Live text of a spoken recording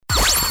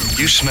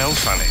You smell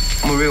funny.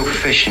 I'm a real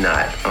fish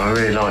nut. I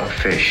really like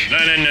fish. No,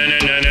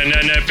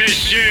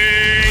 fishing!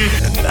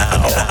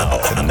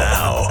 And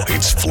now,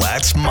 it's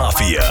Flats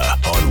Mafia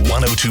on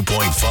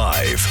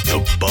 102.5 The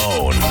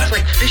Bone. It's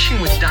like fishing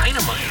with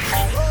dynamite.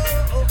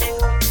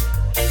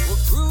 We're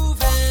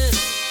grooving,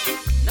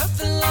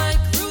 nothing like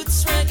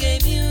roots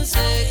reggae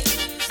music.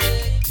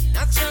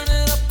 Now turn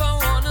it up, I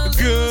wanna lose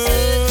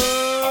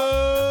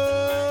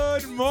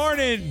Good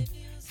morning.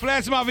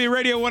 Flats Mafia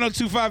Radio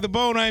 102.5 The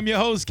Bone. I am your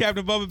host,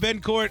 Captain Bubba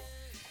Bencourt.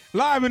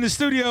 Live in the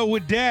studio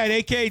with Dad,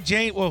 a.k.a.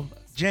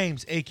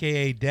 James,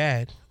 a.k.a.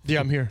 Dad.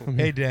 Yeah, I'm here.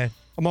 Hey, Dad.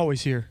 I'm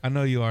always here. I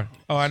know you are.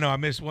 Oh, I know. I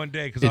missed one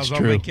day because I was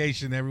on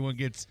vacation. Everyone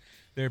gets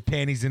their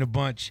panties in a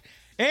bunch.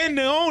 And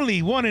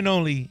the one and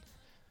only,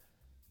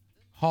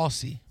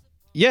 Halsey.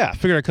 Yeah, I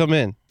figured I'd come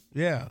in.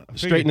 Yeah.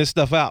 Straighten this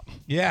stuff out.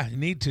 Yeah, you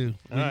need to.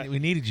 We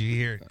needed you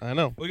here. I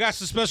know. We got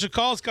some special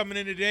calls coming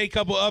in today. A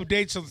couple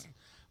updates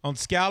on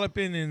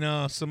scalloping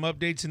and some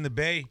updates in the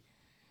Bay.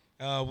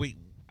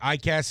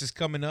 ICAST is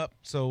coming up,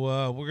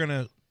 so we're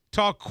gonna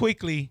talk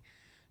quickly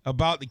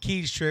about the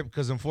Keys trip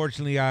because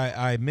unfortunately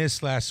I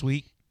missed last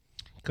week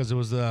because it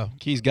was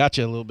Keys got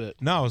you a little bit.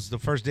 No, it was the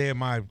first day of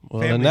my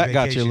Well, family and that vacation.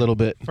 got you a little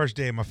bit. First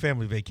day of my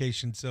family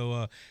vacation,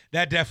 so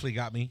that definitely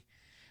got me.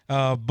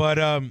 But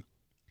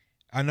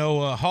I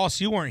know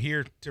Hoss, you weren't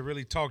here to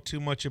really talk too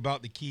much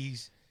about the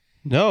Keys.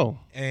 No.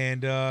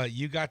 And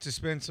you got to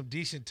spend some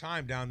decent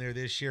time down there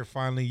this year.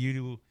 Finally,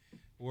 you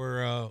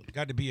were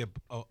got to be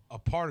a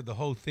part of the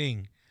whole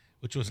thing,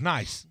 which was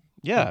nice.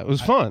 Yeah, it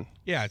was fun.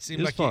 Yeah, it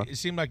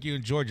seemed like you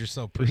enjoyed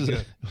yourself pretty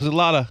good. It was a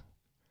lot of.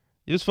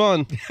 It was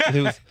fun.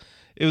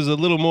 It was a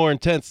little more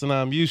intense than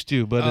I'm used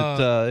to,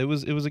 but it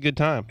was a good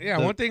time. Yeah,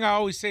 one thing I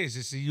always say is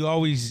this: you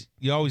always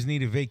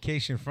need a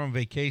vacation from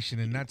vacation,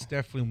 and that's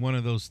definitely one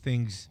of those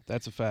things.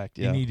 That's a fact.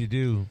 Yeah, you need to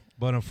do.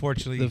 But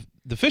unfortunately,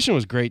 the fishing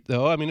was great,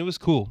 though. I mean, it was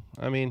cool.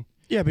 I mean,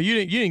 yeah, but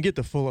you didn't get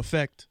the full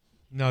effect.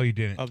 No, you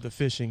didn't. Of the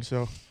fishing,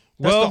 so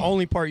that's the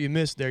only part you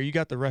missed there. You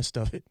got the rest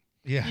of it.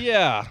 Yeah.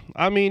 Yeah.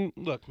 I mean,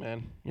 look,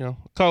 man. You know,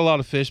 caught a lot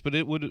of fish, but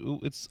I'm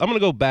gonna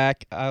go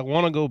back. I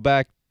want to go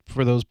back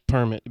for those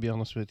permit. To be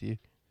honest with you.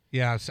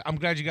 Yeah, so I'm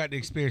glad you got to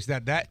experience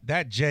that.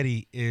 That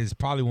jetty is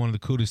probably one of the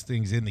coolest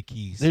things in the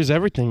Keys. There's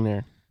everything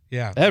there.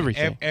 Yeah,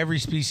 everything. Every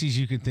species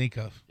you can think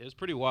of. It was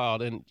pretty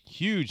wild and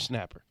huge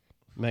snapper,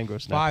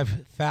 mangrove snapper.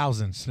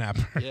 5,000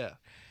 snapper. Yeah,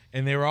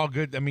 and they were all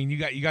good. I mean, you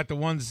got the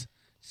ones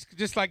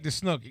just like the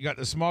snook. You got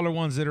the smaller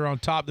ones that are on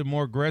top, they're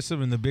more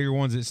aggressive, and the bigger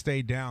ones that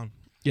stay down.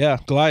 Yeah,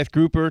 Goliath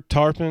grouper,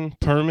 tarpon,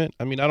 permit.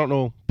 I mean, I don't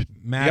know. To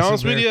be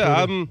honest with you,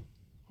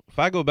 if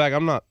I go back,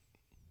 I'm gonna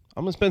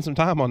spend some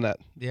time on that.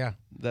 Yeah.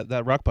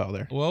 That rock pile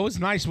there. Well, it was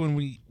nice when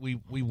we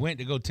went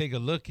to go take a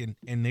look and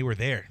they were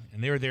there.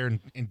 And they were there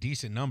in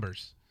decent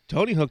numbers.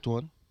 Tony hooked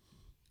one.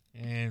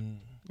 And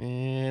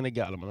it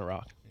got him on a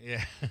rock.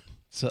 Yeah.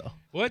 So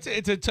well,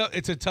 it's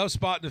a tough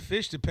spot to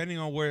fish depending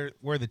on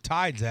where the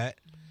tide's at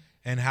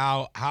and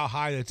how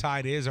high the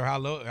tide is or how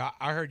low.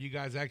 I heard you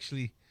guys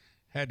actually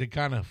had to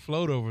kind of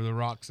float over the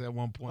rocks at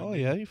one point. Oh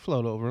yeah, you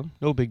float over them.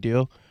 No big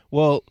deal.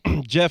 Well,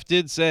 Jeff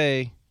did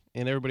say,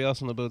 and everybody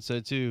else on the boat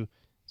said too,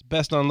 it's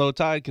best on low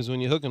tide because when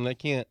you hook them, they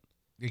can't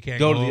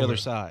go to the other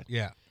side.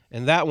 Yeah.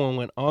 And that one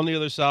went on the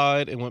other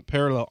side and went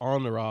parallel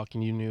on the rock,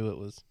 and you knew it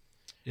was.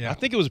 Yeah. I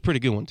think it was a pretty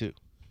good one too.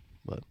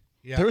 But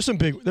yeah, there was some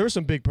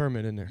big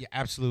permit in there. Yeah,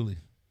 absolutely.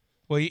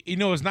 Well, you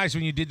know, it's nice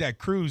when you did that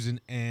cruise,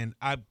 and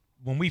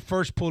when we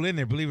first pulled in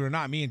there, believe it or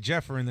not, me and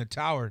Jeff are in the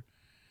tower.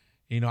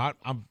 You know,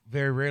 I'm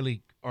very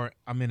rarely, or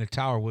I'm in a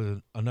tower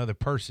with another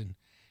person,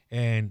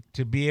 and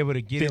to be able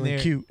to get in there,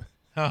 cute.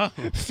 Huh?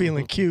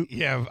 Feeling cute.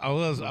 Yeah, I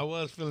was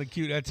feeling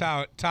cute.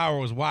 That tower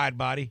was wide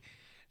body,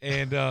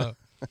 and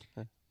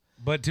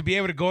but to be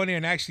able to go in there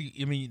and actually,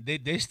 I mean,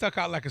 they stuck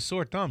out like a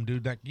sore thumb,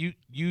 dude. Like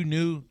you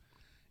knew,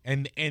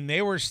 and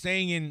they were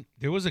staying in.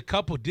 There was a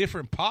couple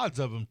different pods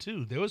of them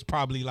too. There was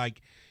probably like,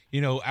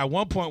 you know, at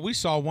one point we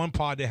saw one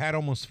pod that had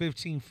almost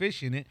 15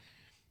 fish in it,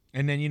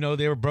 and then you know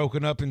they were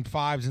broken up in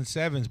 5s and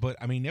 7s. But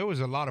I mean, there was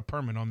a lot of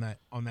permit on that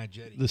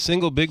jetty. The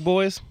single big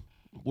boys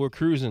were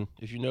cruising,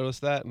 if you notice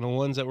that, and the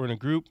ones that were in a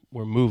group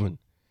were moving.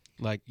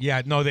 Like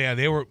yeah, no,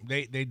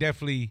 they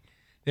definitely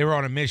were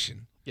on a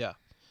mission. Yeah,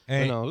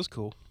 and no, it was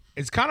cool.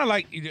 It's kind of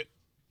like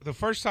the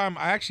first time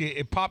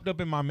it popped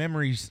up in my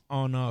memories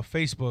on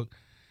Facebook.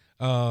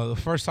 The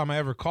first time I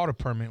ever caught a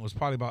permit was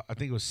probably about, I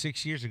think it was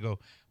 6 years ago.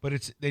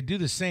 But they do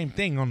the same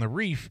thing on the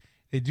reef.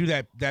 They do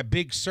that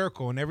big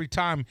circle, and every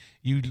time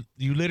you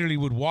literally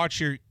would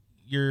watch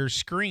your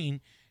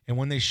screen, and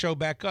when they show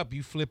back up,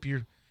 you flip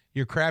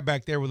your crab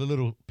back there with a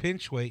little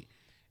pinch weight,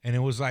 and it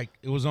was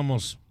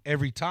almost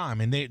every time.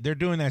 And they're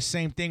doing that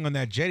same thing on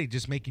that jetty,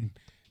 just making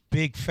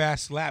big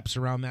fast laps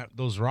around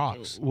those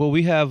rocks. Well,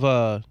 we have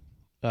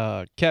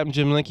Captain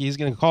Jim Linke. He's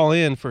going to call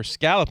in for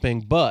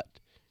scalloping, but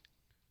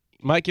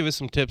might give us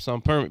some tips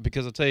on permit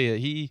because I'll tell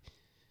you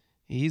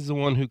he's the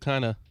one who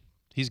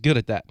he's good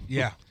at that.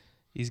 Yeah,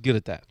 he's good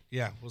at that.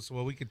 Yeah.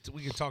 Well, we could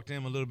talk to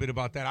him a little bit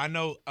about that. I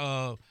know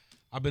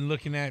I've been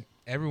looking at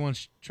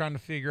everyone's trying to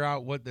figure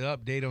out what the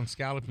update on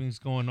scalloping is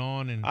going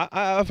on, and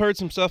I've heard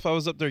some stuff. I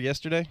was up there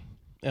yesterday.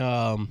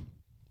 I'll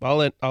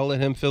let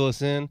him fill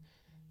us in.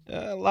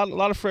 A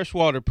lot of fresh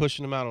water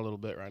pushing them out a little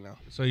bit right now.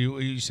 so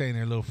you saying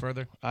they're a little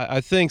further? I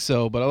think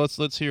so, but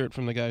let's hear it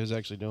from the guy who's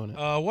actually doing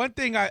it. One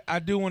thing I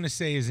do want to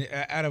say is,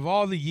 out of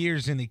all the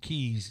years in the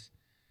Keys,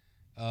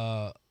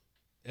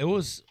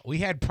 we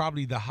had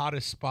probably the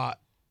hottest spot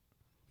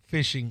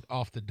fishing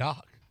off the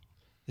dock.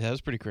 Yeah, it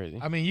was pretty crazy.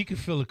 I mean, you could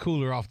feel the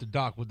cooler off the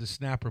dock with the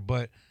snapper,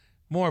 but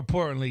more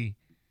importantly,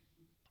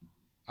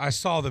 I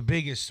saw the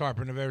biggest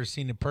tarpon I've ever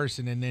seen in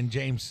person, and then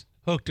James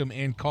hooked him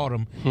and caught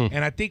him.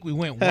 And I think we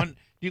went one.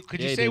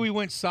 Could you Yeah, say dude. we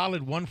went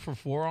solid 1 for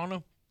 4 on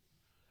him?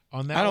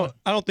 On that one?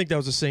 I don't think that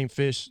was the same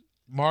fish.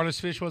 Marla's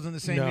fish wasn't the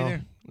same no,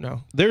 either?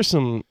 no. There's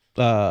some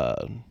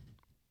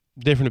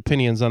different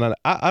opinions on that.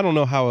 I don't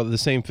know how the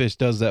same fish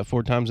does that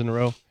 4 times in a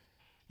row,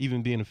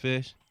 even being a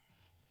fish.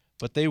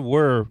 But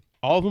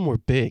all of them were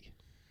big.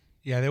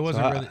 Yeah, there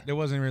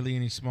wasn't really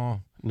any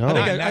small. No,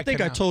 I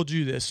think I told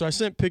you this. So I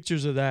sent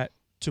pictures of that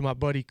to my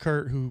buddy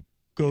Kurt, who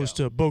goes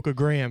to Boca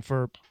Graham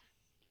for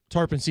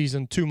tarpon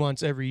season 2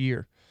 months every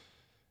year.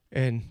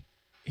 And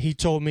he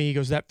told me, he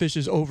goes, that fish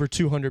is over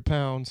 200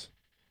 pounds.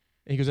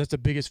 And he goes, that's the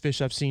biggest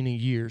fish I've seen in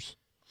years.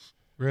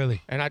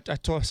 Really? And I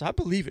told us, I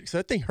believe it, because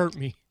that thing hurt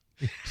me.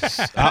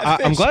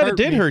 I'm glad it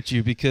did me. hurt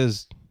you,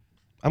 because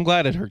I'm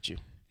glad it hurt you.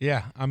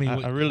 Yeah, I mean,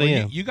 I really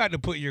am. You got to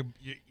put your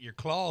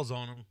claws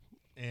on them,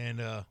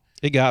 and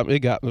It got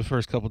the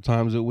first couple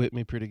times. It whipped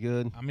me pretty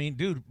good. I mean,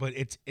 dude, but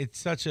it's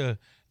such a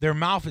their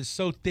mouth is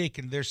so thick,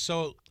 and they're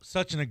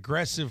such an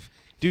aggressive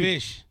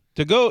fish.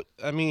 To go,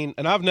 I mean,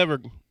 and I never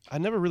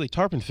really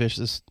tarpon fished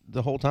this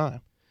the whole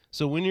time.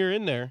 So when you're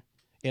in there,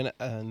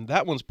 and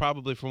that one's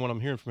probably, from what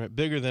I'm hearing from it,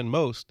 bigger than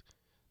most.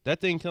 That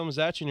thing comes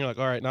at you, and you're like,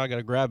 all right, now I got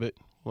to grab it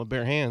with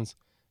bare hands.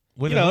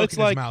 With you a know, hook it's in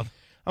his like mouth.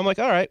 I'm like,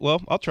 all right,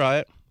 well, I'll try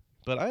it,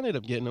 but I ended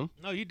up getting him.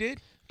 No, you did.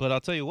 But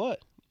I'll tell you what,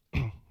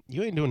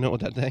 you ain't doing nothing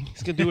with that thing.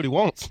 He's gonna do what he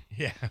wants.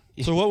 Yeah.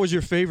 So what was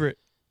your favorite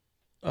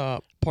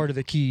part of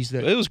the Keys?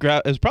 That It was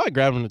probably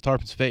grabbing the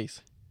tarpon's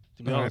face.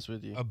 To be honest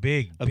with you, A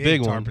big big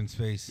one. tarpon's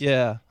face.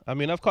 yeah. I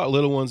mean, I've caught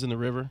little ones in the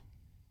river,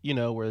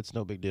 where it's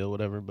no big deal,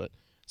 whatever. But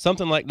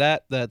something like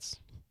that, that's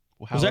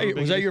was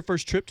that your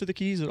first trip to the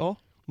Keys at all?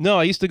 No,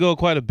 I used to go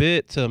quite a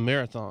bit to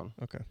Marathon.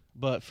 Okay.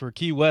 But for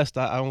Key West,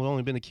 I've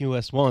only been to Key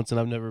West once, and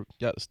I've never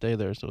got to stay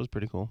there, so it was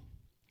pretty cool.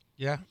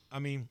 Yeah, I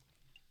mean,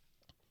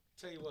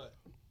 tell you what,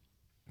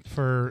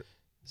 for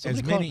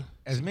Somebody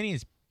as many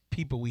as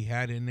people we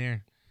had in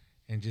there,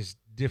 and just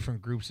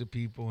different groups of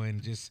people,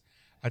 and just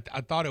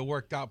I thought it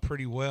worked out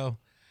pretty well.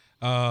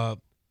 I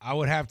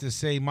would have to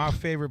say my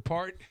favorite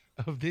part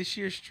of this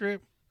year's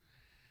trip,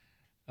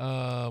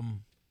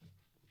 I'm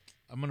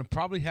gonna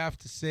probably have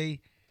to say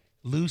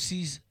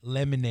Lucy's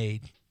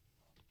Lemonade.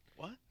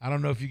 What? I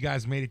don't know if you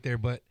guys made it there,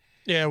 but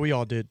Yeah, we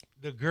all did.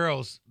 the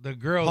girls,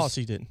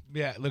 Posse did.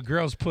 yeah, the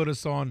girls put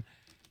us on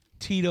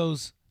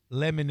Tito's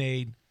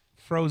lemonade,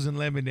 frozen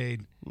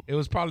lemonade. It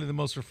was probably the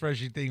most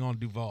refreshing thing on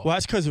Duval. Well,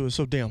 that's because it was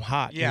so damn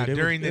hot. Yeah, dude.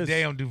 during the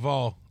day on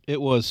Duval. It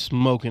was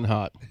smoking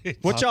hot.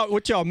 What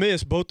y'all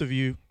missed, both of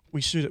you?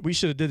 We should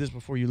have did this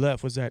before you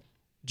left. Was that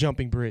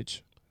jumping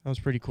bridge? That was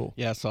pretty cool.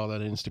 Yeah, I saw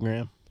that on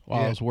Instagram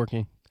while Yeah. I was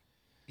working.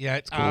 Yeah,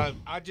 cool.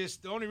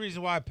 the only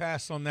reason why I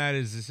passed on that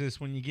is this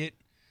when you get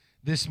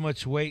this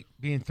much weight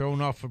being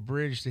thrown off a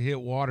bridge to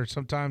hit water,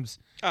 sometimes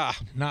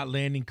not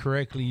landing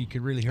correctly, you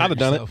could really hurt I'd have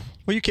done it. yourself.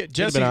 Well, you can't. been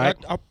Jesse, all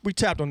right. we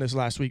tapped on this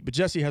last week, but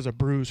Jesse has a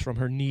bruise from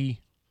her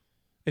knee.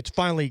 It's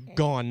finally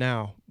gone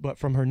now, but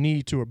from her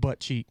knee to her butt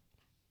cheek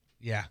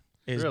Yeah,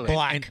 is Really?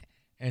 black.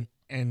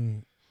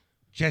 and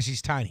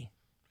Jesse's tiny.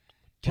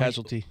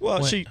 Casualty.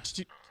 Well, she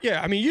yeah.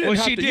 I mean, you didn't Well,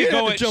 have she to, did you didn't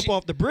go have to in- jump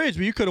off the bridge,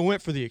 but you could have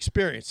went for the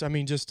experience. I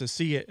mean, just to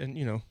see it and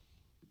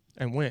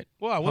and went.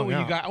 Well, I went hung with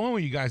you out. guys. I went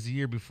with you guys the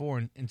year before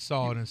and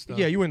saw it and stuff.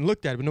 Yeah, you went and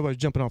looked at it, but nobody was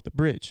jumping off the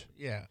bridge.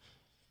 Yeah.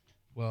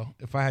 Well,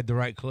 if I had the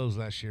right clothes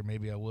last year,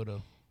 maybe I would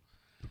have.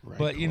 Right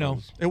But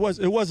clothes. It was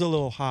a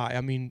little high. I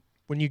mean,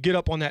 when you get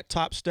up on that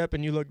top step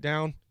and you look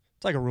down,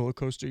 it's like a roller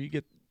coaster. You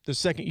get the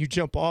second you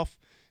jump off,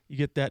 you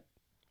get that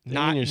Thing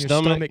knot in in your your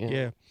stomach? stomach. Yeah.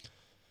 Yeah.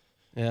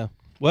 Yeah.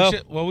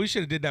 Well, we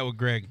should have did that with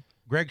Greg.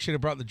 Greg should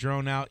have brought the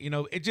drone out.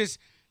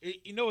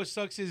 What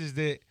sucks is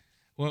that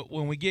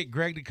when we get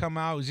Greg to come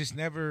out, it's just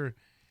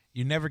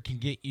you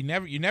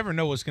never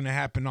know what's going to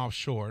happen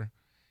offshore.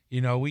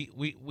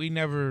 We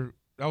never.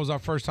 That was our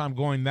first time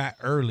going that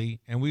early,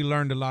 and we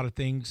learned a lot of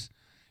things.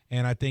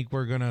 And I think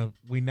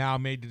we now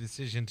made the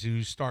decision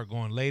to start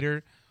going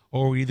later,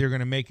 or we're either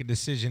going to make a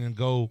decision and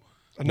go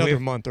Another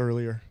with- month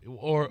earlier.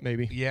 or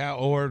Maybe. yeah,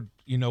 or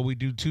we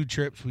do 2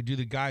 trips. We do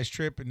the guys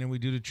trip, and then we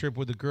do the trip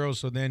with the girls.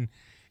 So then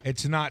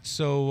it's not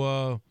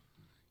so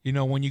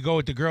when you go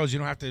with the girls, you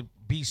don't have to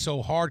be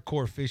so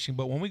hardcore fishing.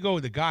 But when we go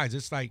with the guys,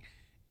 it's like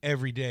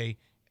every day,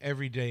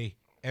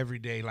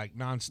 like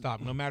nonstop.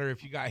 No matter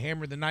if you got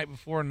hammered the night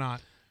before or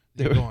not,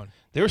 they're going.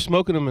 they were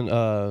smoking them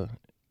in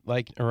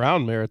like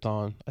around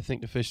Marathon. I think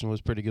the fishing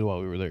was pretty good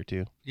while we were there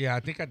too. Yeah, I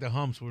think at the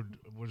humps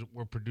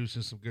we're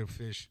producing some good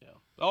fish.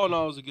 Oh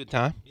no, it was a good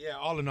time. Yeah,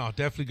 all in all,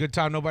 definitely good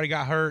time. Nobody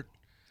got hurt.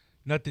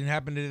 Nothing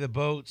happened to the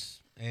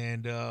boats,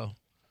 and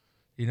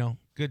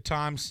good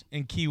times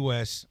in Key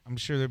West. I'm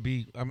sure there'll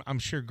be. I'm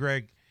sure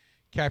Greg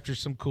captured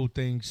some cool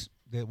things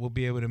that we'll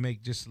be able to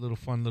make just a little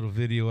fun little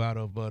video out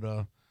of. But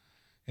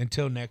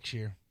until next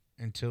year.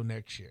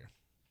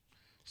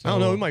 So, I don't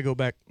know. We might go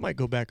back. Might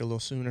go back a little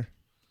sooner.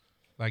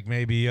 Like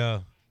maybe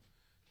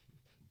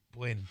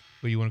when?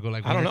 Where you want to go?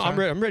 Like I don't know.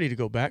 wintertime? I'm ready to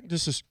go back.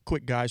 Just a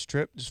quick guys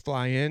trip. Just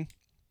fly in.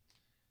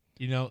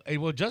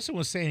 Justin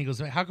was saying, he goes,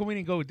 how come we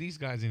didn't go with these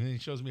guys? And then he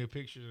shows me a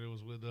picture that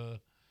was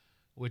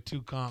with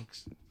two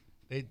conchs.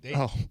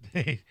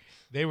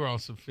 They were on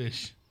some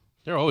fish.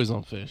 They're always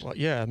on fish. Well,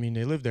 yeah. I mean,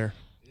 they live there.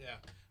 Yeah,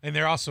 and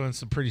they're also in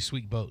some pretty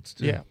sweet boats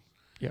too. Yeah.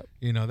 Yep.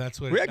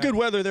 That's what We had good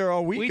weather there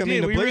all week. We I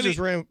mean, did. the We Blazers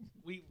really-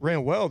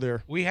 ran well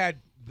there. We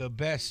had the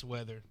best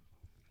weather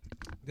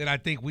that I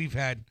think we've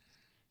had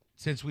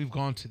since we've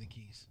gone to the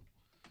Keys,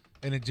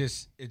 and it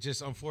just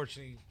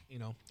unfortunately,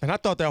 And I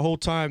thought that whole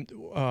time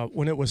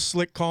when it was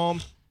slick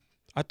calm,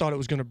 I thought it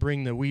was going to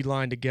bring the weed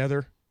line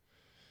together.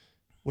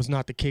 Was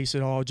not the case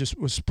at all. It just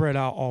was spread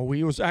out all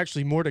week. It was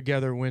actually more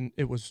together when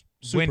it was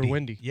super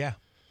windy. Yeah,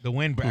 the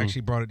wind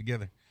actually brought it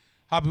together.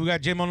 Hoppy, we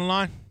got Jim on the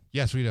line.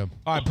 Yes, we do.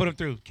 All right, put him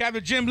through.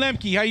 Captain Jim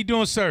Lemke, how you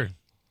doing, sir?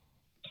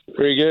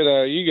 Pretty good.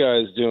 How you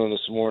guys doing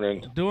this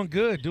morning? Doing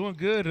good.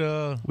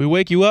 We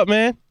wake you up,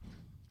 man.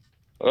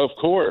 Of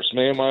course,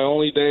 man. My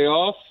only day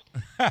off.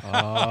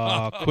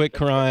 Oh, quit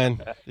crying.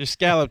 There's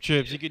scallop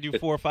trips. You could do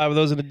 4 or 5 of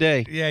those in a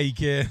day. Yeah, you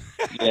can.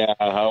 Yeah,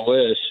 I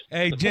wish.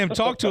 Hey, Jim,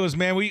 talk to us,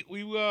 man. We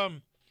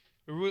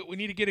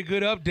need to get a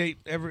good update.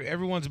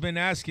 Everyone's been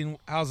asking,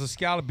 how's the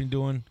scalloping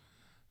doing?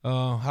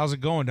 How's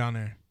it going down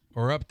there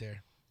or up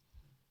there?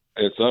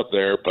 It's up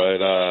there, but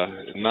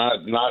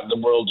not the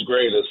world's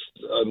greatest,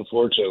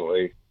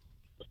 unfortunately.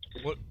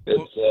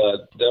 It's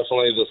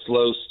definitely the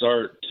slow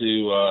start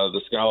to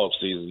the scallop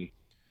season.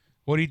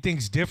 What do you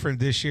think's different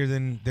this year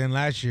than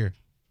last year?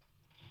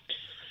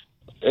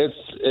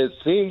 It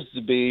seems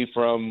to be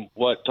from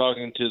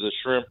talking to the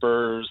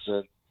shrimpers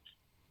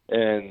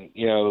and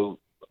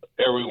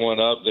everyone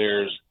up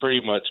there has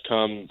pretty much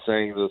come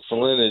saying the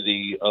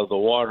salinity of the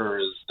water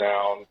is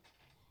down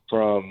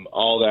from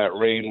all that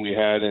rain we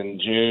had in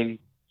June.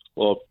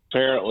 Well,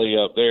 apparently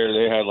up there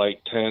they had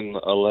like 10,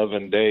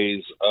 11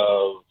 days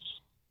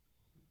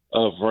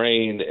of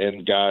rain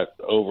and got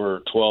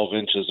over 12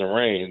 inches of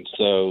rain.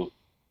 So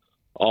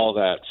all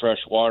that fresh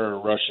water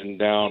rushing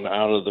down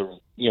out of the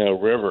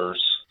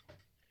rivers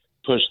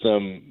pushed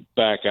them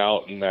back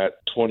out in that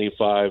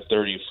 25,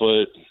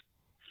 30-foot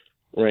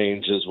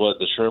range is what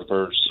the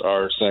shrimpers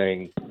are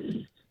saying.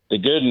 The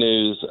good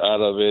news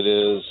out of it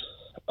is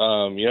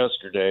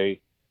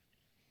yesterday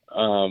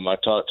I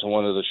talked to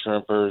one of the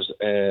shrimpers,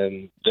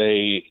 and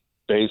they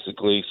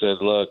basically said,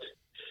 look,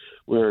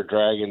 we were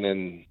dragging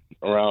in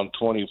around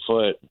 20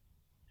 foot,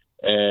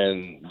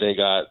 and they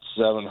got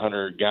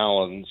 700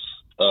 gallons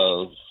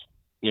of,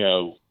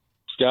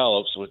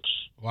 scallops, which,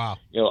 wow,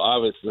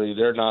 obviously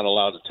they're not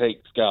allowed to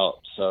take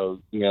scallops.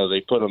 So,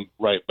 they put them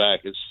right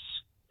back.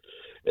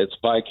 It's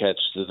bycatch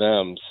to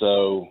them.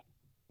 So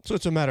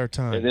it's a matter of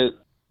time. And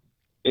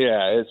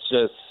it's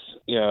just,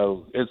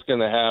 it's going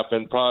to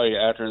happen probably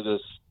after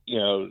this,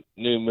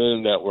 new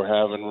moon that we're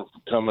having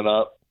coming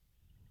up.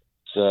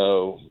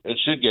 So it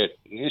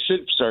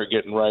should start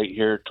getting right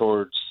here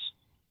towards,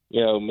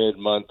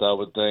 mid-month, I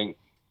would think.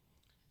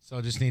 So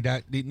just need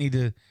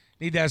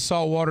that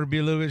salt water to be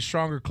a little bit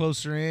stronger,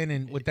 closer in,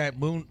 and with that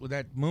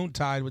moon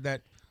tide, with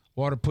that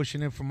water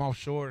pushing in from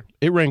offshore.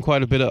 It rained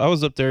quite a bit. I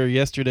was up there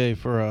yesterday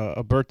for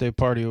a birthday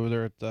party over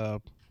there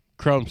at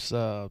Crump's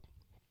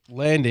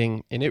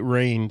Landing, and it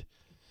rained.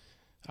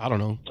 I don't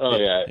know. Oh,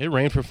 yeah. It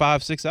rained for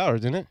 5-6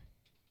 hours, didn't it?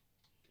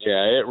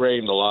 Yeah, it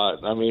rained a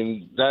lot. I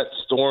mean, that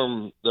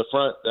storm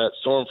front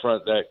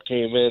that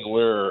came in,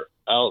 we're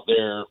out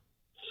there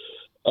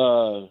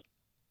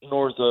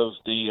north of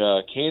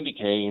the candy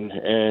cane,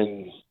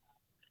 and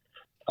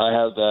I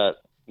have that,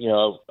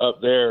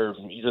 up there,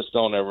 you just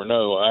don't ever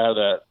know. I have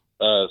that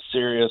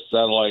serious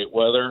satellite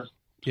weather.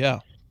 Yeah.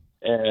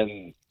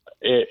 And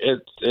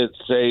it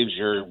saves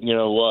your,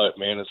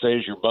 man, it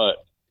saves your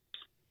butt.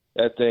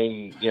 That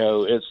thing,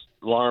 its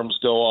alarms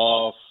go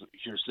off.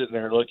 You're sitting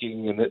there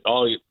looking, and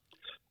all you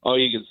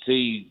can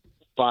see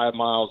 5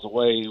 miles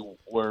away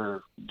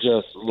were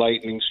just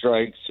lightning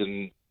strikes,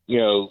 and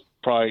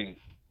probably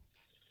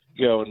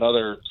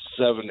another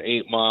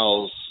 7-8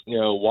 miles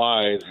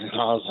wide. And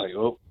I was like,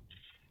 oh,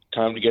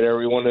 time to get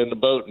everyone in the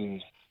boat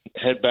and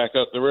head back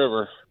up the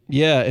river.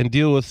 Yeah, and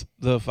deal with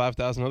the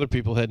 5,000 other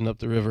people heading up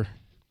the river.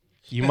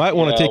 You might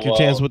want to take your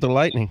chance with the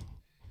lightning.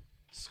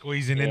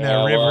 Squeezing in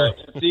that river. Well,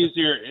 it's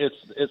easier.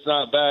 It's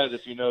not bad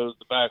if you know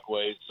the back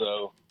way.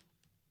 So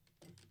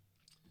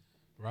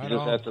Right you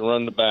just on. have to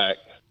run the back.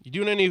 You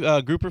doing any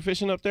grouper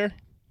fishing up there?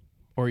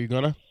 Or are you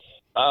gonna?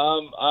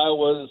 I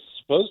was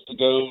supposed to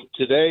go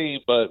today,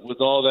 but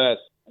with all that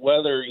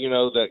weather,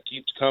 that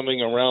keeps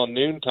coming around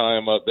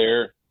noontime up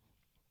there,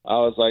 I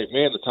was like,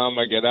 man, the time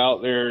I get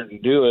out there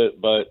and do it,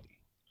 but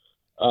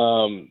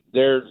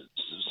they're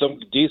some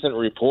decent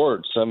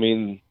reports. I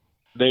mean,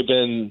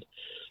 the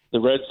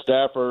red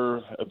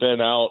snapper have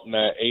been out in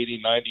that 80,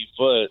 90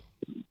 foot,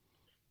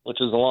 which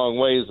is a long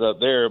ways up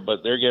there, but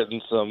they're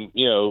getting some,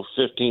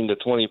 15 to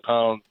 20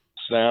 pound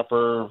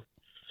snapper.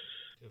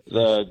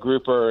 The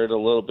grouper at a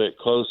little bit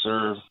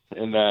closer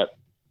in that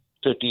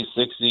 50,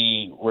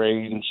 60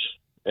 range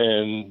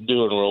and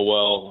doing real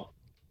well.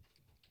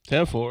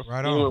 10-4.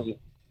 Right on.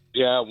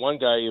 Yeah, one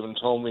guy even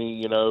told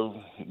me,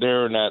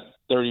 they're in that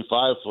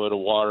 35 foot of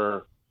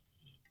water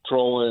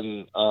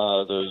trolling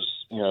those,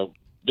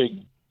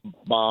 big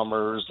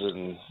bombers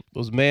and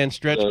Those man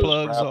stretch those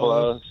plugs.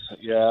 Rapalas.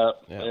 Yeah,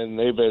 Yeah. and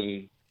they've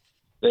been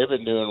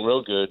doing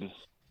real good.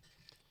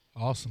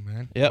 Awesome,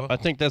 man. Yep, Well, I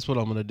think that's what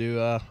I'm gonna do.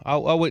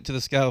 I'll wait till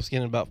the scallops get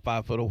in about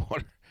 5 foot of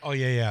water. oh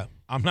yeah.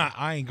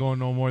 I ain't going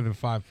no more than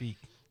 5 feet.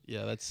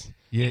 Yeah, that's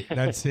Yeah,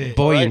 that's it.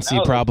 buoyancy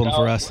Right now, problem the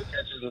for scallops us.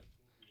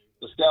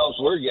 the scallops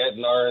we're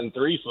getting are in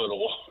 3 foot of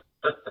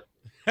water.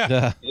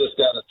 Yeah, You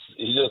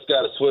just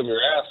gotta swim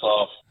your ass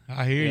off.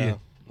 I hear yeah, you.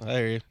 I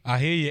hear you. I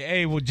hear you.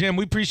 Hey, well, Jim,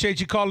 we appreciate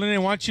you calling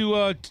in. Why don't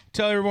you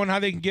tell everyone how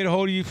they can get a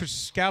hold of you for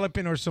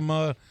scalloping or some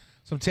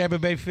Tampa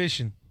Bay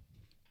fishing?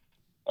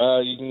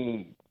 You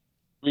can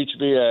reach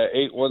me at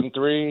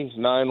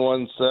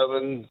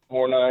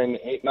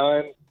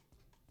 813-917-4989,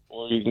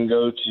 or you can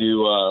go to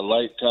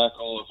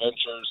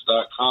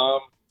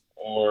lighttackleadventures.com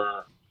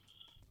or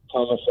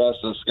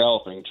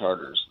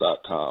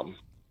PalmafestaScallopingCharters.com.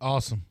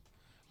 Awesome.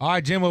 All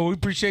right, Jim. Well, we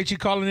appreciate you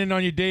calling in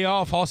on your day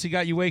off. Halsey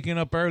got you waking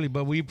up early,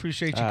 but we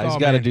appreciate you calling. He's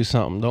got to do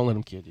something. Don't let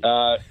him kid you.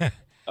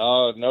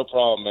 Oh, no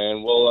problem,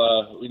 man.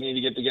 We need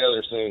to get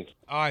together soon.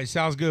 All right,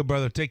 sounds good,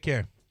 brother. Take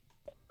care.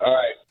 All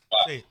right. Bye.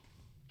 See you.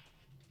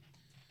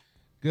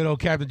 Good old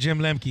Captain Jim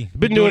Lemke.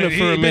 Been doing it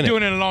for a Been minute.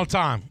 doing it a long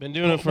time. Been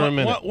doing it for a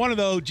minute. One of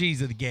the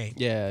OGs of the game.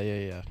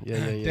 Yeah.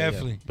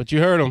 Definitely. But you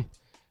heard him.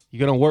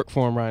 You're gonna work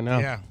for him right now.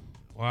 Yeah.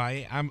 Well,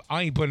 I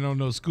ain't putting on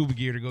no scuba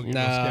gear to go get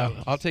no Nah,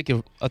 scallops. I'll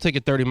take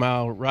a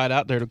 30-mile ride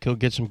out there to go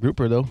get some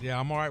grouper though. Yeah,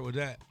 I'm all right with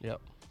that. Yep.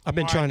 I've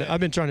been All trying right, to.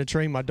 I've been trying to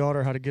train my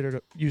daughter how to get her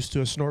used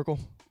to a snorkel.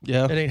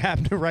 Yeah. It ain't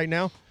happening right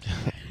now,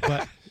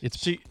 but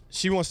It's-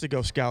 she wants to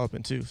go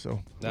scalloping too.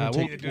 So Nah,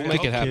 we'll we'll take-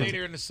 make it happen.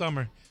 Later in the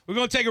summer. We're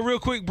going to take a real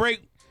quick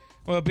break.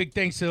 Well, big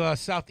thanks to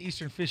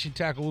Southeastern Fishing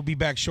Tackle. We'll be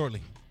back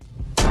shortly.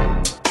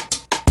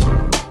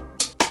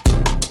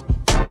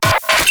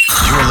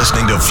 You're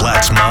listening to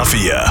Flats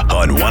Mafia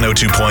on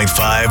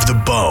 102.5 The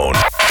Bone.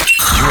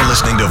 You're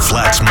listening to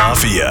Flats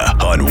Mafia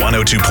on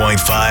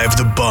 102.5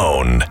 The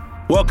Bone.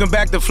 Welcome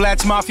back to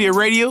Flats Mafia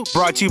Radio,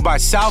 brought to you by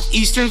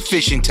Southeastern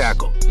Fishing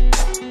Tackle.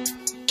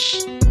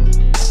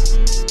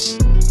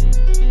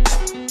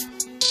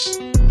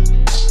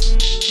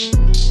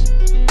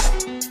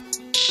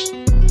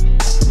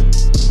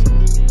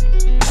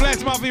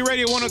 Flats Mafia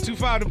Radio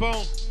 102.5 The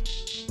Bone.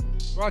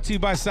 Brought to you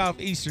by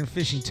Southeastern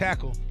Fishing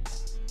Tackle.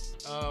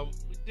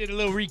 We did a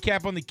little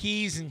recap on the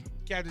Keys and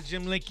Captain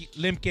Jim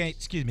Lemke,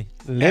 excuse me.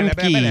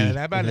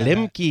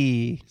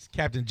 Lemke.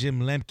 Captain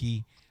Jim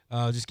Lemke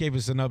just gave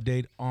us an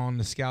update on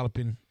the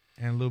scalloping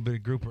and a little bit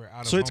of grouper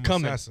out of so it's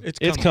coming. Homosassa.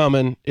 It's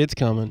coming. It's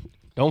coming.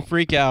 Don't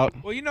freak out.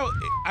 Well,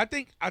 I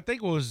think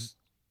what was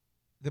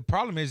the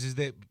problem is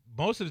that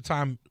most of the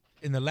time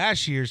in the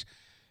last years,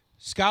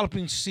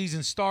 scalloping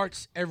season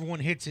starts, everyone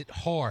hits it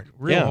hard,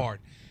 real hard,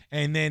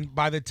 and then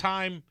by the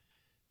time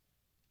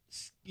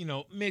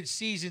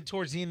mid-season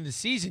towards the end of the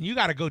season, you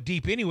got to go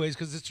deep anyways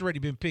because it's already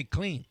been picked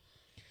clean.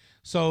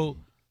 So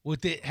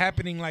with it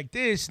happening like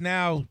this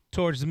now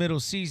towards the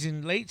middle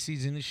season, late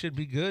season, it should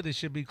be good. It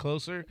should be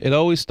closer. It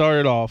always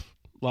started off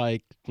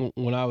like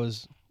when I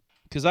was,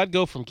 because I'd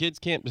go from kids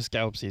camp to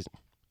scallop season,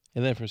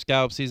 and then from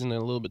scallop season and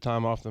a little bit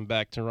time off, then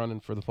back to running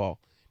for the fall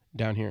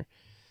down here.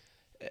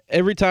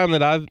 Every time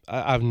that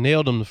I've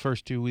nailed them the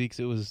first 2 weeks,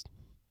 it was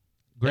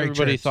Great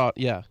everybody trips.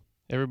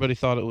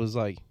 thought it was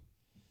like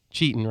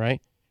cheating, right?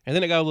 And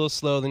then it got a little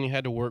slow. Then you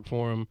had to work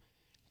for them.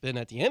 Then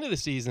at the end of the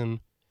season,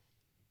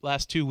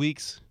 last 2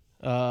 weeks,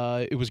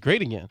 it was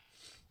great again.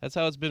 That's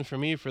how it's been for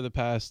me for the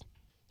past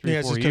 3 yeah, or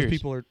it's 4 just years. because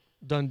people are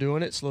done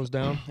doing it, slows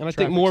down. And I think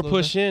Traffic more slows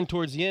push down. in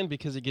towards the end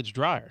because it gets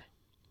drier.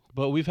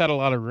 But we've had a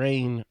lot of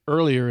rain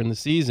earlier in the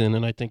season,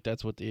 and I think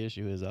that's what the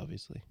issue is,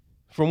 obviously.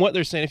 From what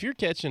they're saying, if you're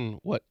catching,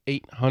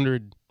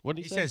 800, what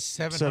did He he say? says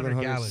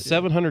 700 gallons.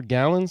 700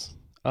 gallons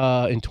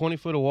in 20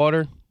 foot of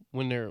water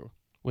when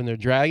they're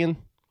dragging.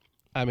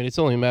 I mean, it's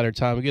only a matter of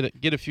time. We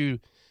get a few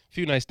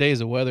nice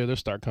days of weather, they'll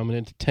start coming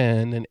into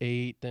 10 and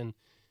 8, then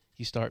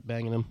you start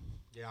banging them.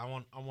 Yeah, I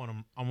want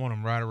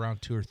them right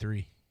around 2 or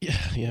 3.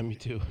 Yeah, me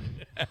too.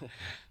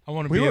 I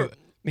want to be.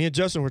 Me and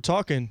Justin were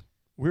talking.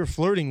 We were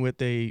flirting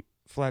with a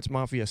Flats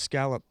Mafia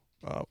scallop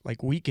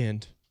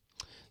weekend.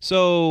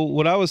 So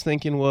what I was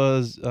thinking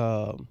was,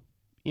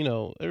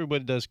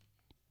 everybody does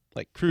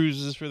like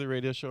cruises for the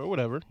radio show or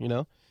whatever,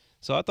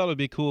 So I thought it'd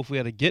be cool if we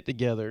had a get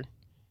together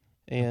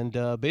and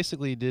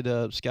basically did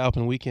a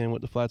scalping weekend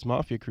with the Flats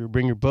Mafia crew.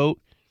 Bring your boat,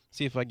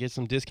 see if I get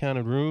some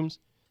discounted rooms,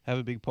 have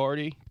a big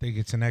party. I think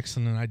it's an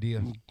excellent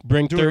idea.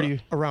 Bring Do 30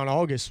 it around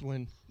August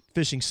when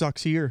fishing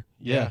sucks here.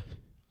 Yeah.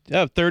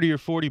 30 or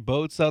 40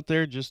 boats out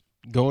there just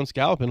going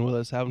scalloping with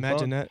us, having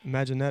fun.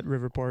 Imagine that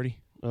river party.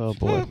 Oh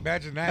boy!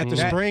 Imagine that At the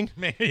spring?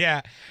 Man,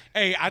 yeah.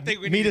 Hey, I think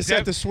we Meet need us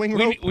at the swing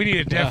rope? We need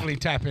to definitely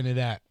tap into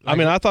that. I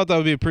mean, I thought that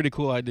would be a pretty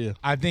cool idea.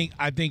 I think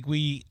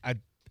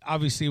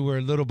obviously we're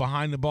a little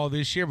behind the ball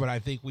this year, but I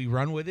think we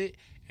run with it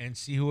and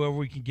see whoever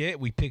we can get.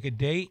 We pick a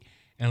date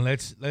and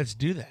let's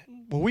do that.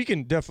 Well, we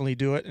can definitely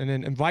do it and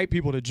then invite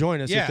people to join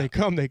us. Yeah. If they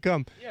come, they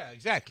come. Yeah,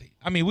 exactly.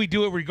 I mean, we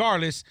do it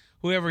regardless.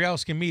 Whoever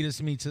else can meet us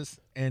meets us,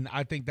 and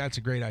I think that's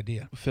a great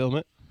idea. Film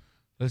it.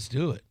 Let's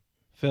do it.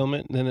 Film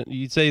it. Then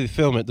you'd say to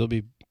film it, there'll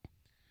be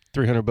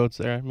 300 boats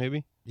there,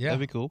 maybe. Yeah,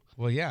 that'd be cool.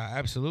 Well, yeah,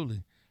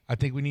 absolutely. I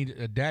think we need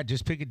a dad.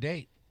 Just pick a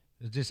date.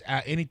 Just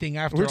anything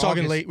after. We're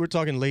talking August. late. We're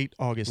talking late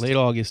August. Late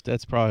August.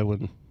 That's probably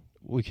when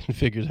we can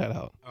figure that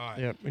out. All right.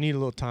 Yeah, we need a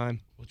little time.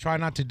 We'll try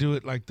not to do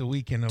it like the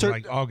weekend of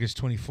like August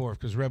 24th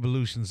because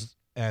Revolution's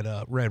at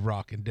Red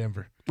Rock in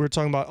Denver. We're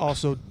talking about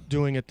also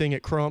doing a thing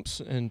at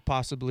Crumps and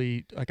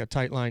possibly like a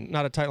tight line,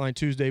 not a tight line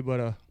Tuesday, but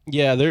a.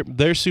 Yeah,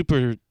 they're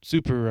super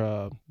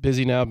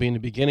busy now, being the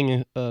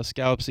beginning of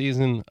scallop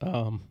season. But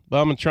I'm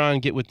gonna try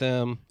and get with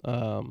them.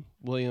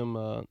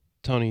 William,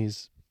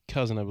 Tony's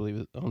cousin, I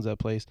believe, owns that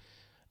place,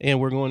 and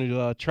we're going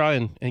to try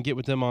and get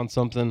with them on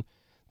something.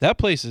 That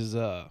place is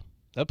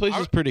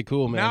pretty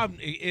cool, man.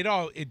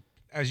 Now it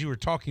as you were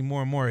talking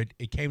more and more,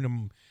 it came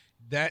to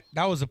that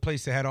was a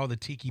place that had all the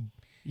tiki.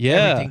 Yeah,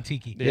 everything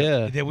tiki.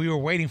 Yeah, that we were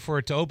waiting for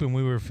it to open.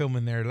 We were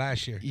filming there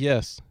last year.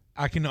 Yes,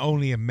 I can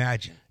only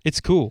imagine.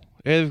 It's cool.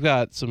 They've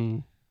got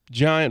some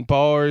giant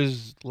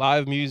bars,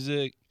 live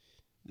music.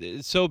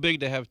 It's so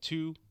big to have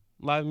two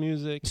live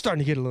music. I'm starting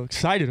to get a little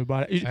excited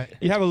about it.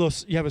 You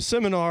have a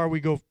seminar. We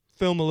go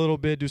film a little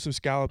bit, do some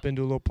scalloping,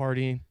 do a little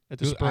partying at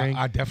the spring.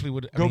 I definitely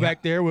would go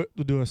back there. We'll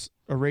do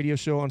a radio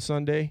show on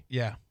Sunday.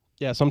 Yeah.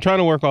 Yeah. So I'm trying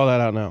to work all that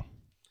out now.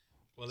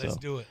 Well, let's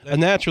do it.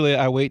 And naturally,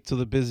 I wait till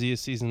the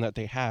busiest season that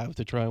they have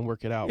to try and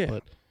work it out. Yeah.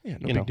 But yeah,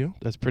 no big deal.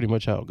 That's pretty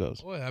much how it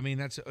goes. Well, I mean,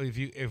 that's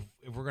if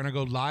we're gonna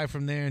go live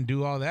from there and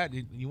do all that,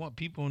 you want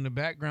people in the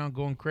background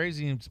going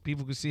crazy and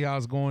people can see how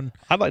it's going.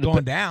 I'd like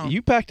going down.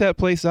 You pack that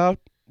place out.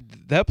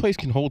 That place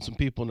can hold some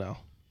people now.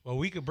 Well,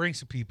 we could bring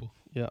some people.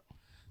 Yeah.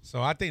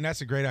 So I think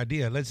that's a great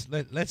idea. Let's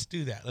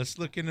do that. Let's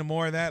look into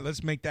more of that.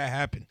 Let's make that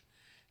happen.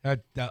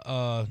 It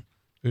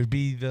would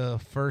be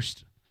the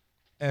first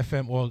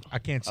FM. Well, I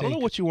can't say. I don't know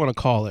what you want to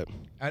call it.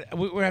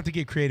 We have to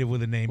get creative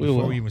with a name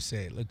before we even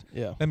say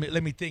it.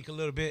 Let me think a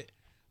little bit.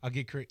 I'll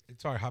get creative.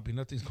 Sorry, Hoppy.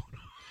 Nothing's going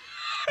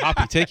on.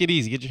 Hoppy, take it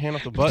easy. Get your hand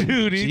off the button.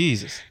 Dude,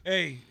 Jesus.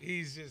 Hey,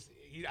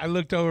 I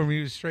looked over him.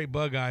 He was straight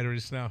bug-eyed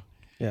just now.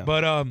 Yeah.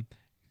 But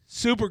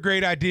super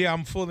great idea.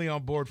 I'm fully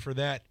on board for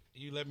that.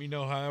 You let me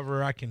know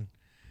however I can.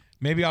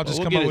 Maybe I'll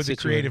just come up with a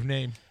creative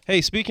name.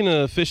 Hey, speaking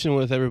of fishing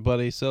with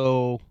everybody,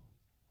 so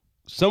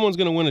someone's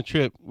going to win a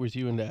trip with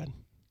you and Dad.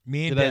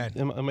 Me and Dad.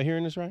 Am I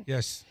hearing this right?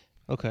 Yes.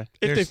 Okay.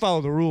 If they follow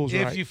the rules,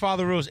 right? If you follow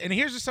the rules. And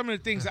here's just some of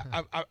the things.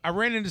 I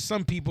ran into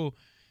some people,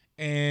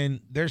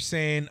 and they're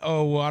saying,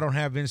 oh, well, I don't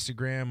have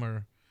Instagram.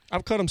 Or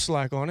I've cut them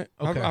slack on it.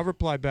 Okay. I've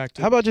replied back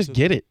to How about just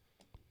get it?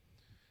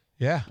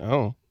 Yeah.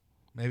 Oh.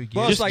 Maybe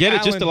Well, just like get it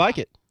Alan, just to like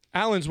it.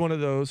 Alan's one of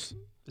those.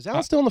 Is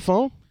Alan still on the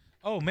phone?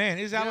 Oh, man.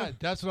 Is Alan? Yeah,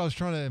 that's what I was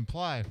trying to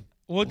imply.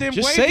 Well, then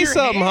Just wave say your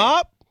something, hand.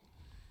 Hop.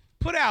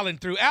 Put Alan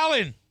through.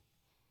 Alan.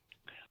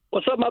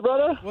 What's up, my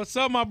brother? What's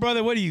up, my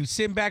brother? What are you,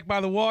 sitting back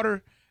by the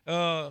water?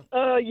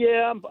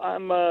 Yeah,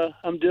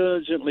 I'm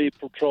diligently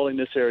patrolling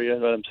this area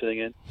that I'm sitting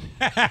in.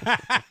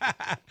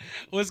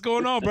 What's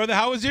going on, brother?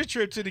 How was your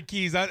trip to the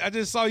Keys? I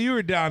just saw you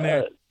were down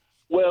there.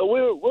 Well,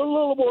 we're a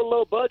little more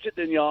low budget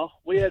than y'all.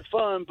 We had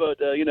fun, but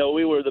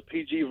we were the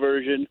PG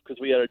version because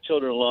we had our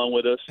children along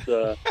with us,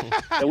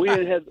 and we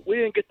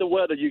didn't get the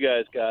weather you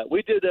guys got.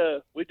 We did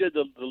the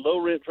low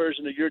rent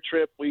version of your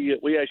trip. We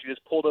actually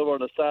just pulled over on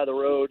the side of the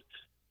road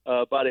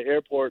by the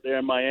airport there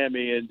in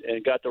Miami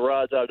and got the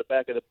rods out of the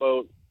back of the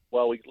boat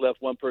while we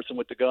left one person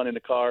with the gun in the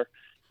car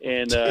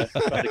and tried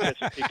to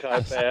catch a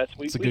peacock bass.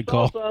 We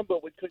saw some,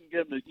 but we couldn't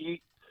get them to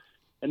eat.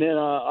 And then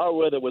our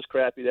weather was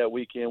crappy that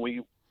weekend.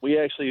 We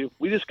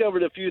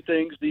discovered a few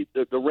things.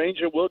 The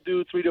Ranger will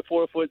do 3 to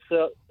 4 foot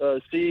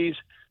seas.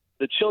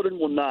 The children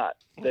will not.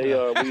 They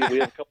are. We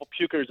have a couple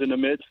pukers in the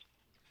midst.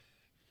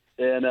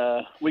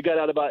 And we got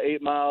out about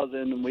 8 miles,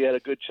 and we had a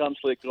good chum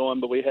slick going,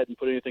 but we hadn't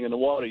put anything in the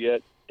water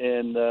yet,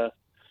 and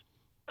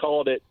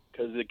called it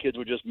because the kids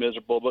were just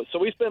miserable. But so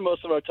we spend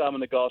most of our time on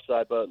the golf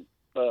side. But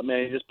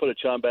man, you just put a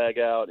chum bag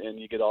out, and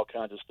you get all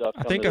kinds of stuff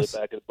coming to the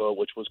back of the boat,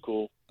 which was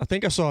cool. I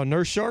think I saw a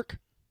nurse shark.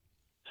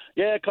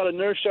 Yeah, I caught a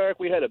nurse shark.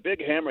 We had a big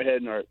hammerhead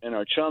in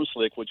our chum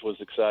slick, which was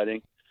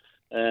exciting,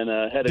 and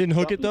didn't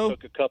hook it though.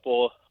 Took a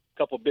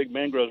couple big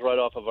mangroves right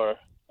off of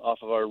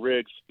our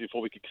rigs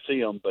before we could see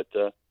them, but.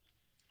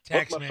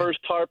 Hooked my first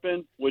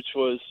tarpon, which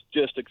was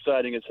just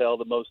exciting as hell.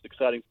 The most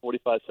exciting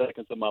 45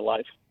 seconds of my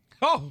life.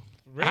 Oh,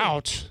 really?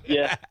 Ouch!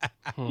 Yeah,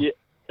 yeah,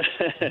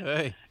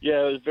 Hey.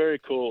 Yeah. It was very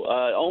cool.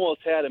 I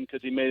almost had him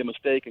because he made a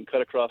mistake and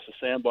cut across the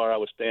sandbar I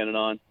was standing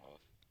on.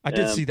 I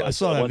did see that. I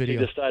saw that once video.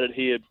 He decided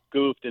he had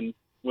goofed and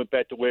went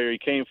back to where he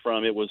came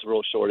from, it was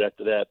real short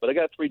after that. But I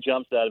got 3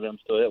 jumps out of him,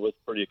 so that was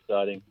pretty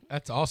exciting.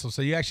 That's awesome.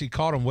 So you actually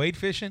caught him wade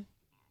fishing?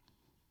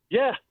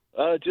 Yeah,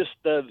 I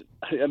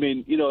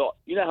mean, you know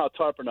how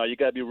tarpon are. You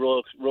got to be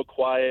real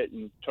quiet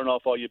and turn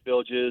off all your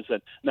bilges.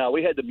 And now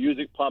we had the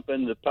music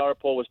pumping, the power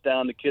pole was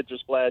down, the kids were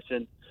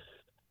splashing,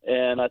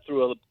 and I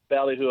threw a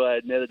ballyhoo I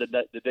had netted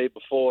the day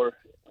before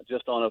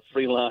just on a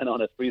free line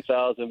on a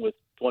 3,000 with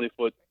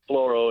 20-foot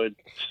fluoro and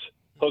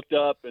hooked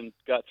up and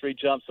got 3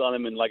 jumps on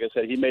him. And like I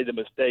said, he made the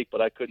mistake, but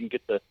I couldn't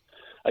get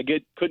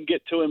couldn't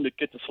get to him to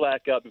get the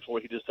slack out before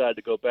he decided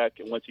to go back.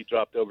 And once he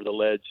dropped over the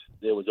ledge,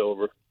 it was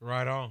over.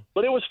 Right on.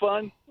 But it was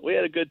fun. We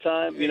had a good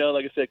time. You know,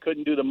 like I said,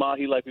 couldn't do the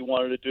mahi like we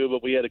wanted to do,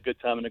 but we had a good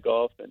time in the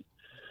Gulf. And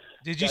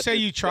did you say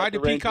you tried to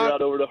Ranger peacock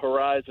out over the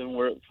horizon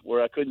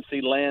where I couldn't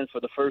see land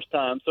for the first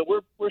time? So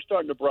we're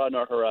starting to broaden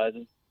our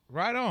horizon.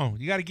 Right on.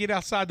 You got to get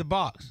outside the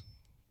box.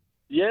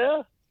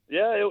 Yeah,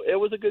 it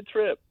was a good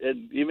trip,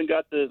 and even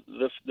got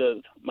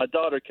my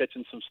daughter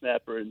catching some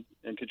snapper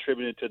and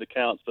contributing to the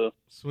count. So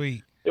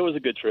sweet. It was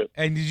a good trip.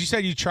 And did you say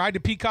you tried to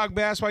peacock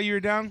bass while you were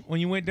down? When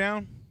you went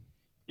down?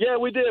 Yeah,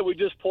 we did. We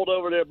just pulled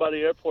over there by the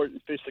airport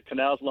and fished the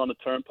canals along the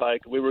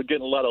turnpike. We were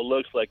getting a lot of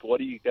looks like, "What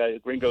are you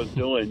guys, gringos,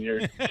 doing?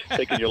 You're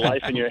taking your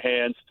life in your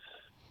hands."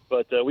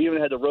 But we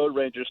even had the road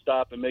ranger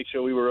stop and make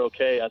sure we were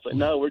okay. I was like,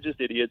 "No, we're just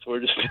idiots.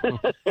 We're just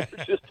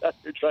out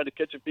here trying to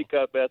catch a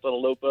peacock bass on a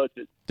low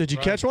budget." Did you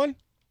catch one?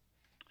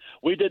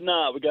 We did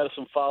not. We got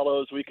some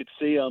follows. We could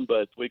see them,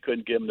 but we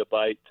couldn't get them to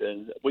bite.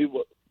 And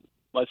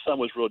my son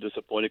was real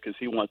disappointed because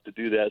he wants to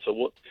do that.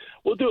 So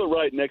we'll do it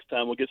right next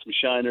time. We'll get some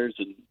shiners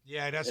and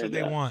that's what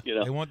they want. You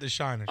know, they want the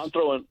shiners. I'm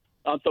throwing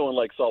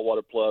like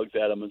saltwater plugs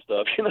at them and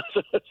stuff. You know,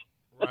 so that's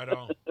right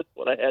on.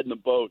 what I had in the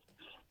boat.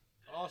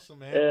 Awesome,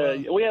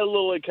 man. We had a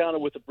little encounter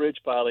with the bridge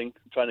piling,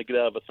 trying to get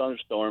out of a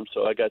thunderstorm.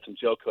 So I got some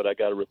gel coat I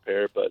got to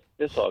repair, but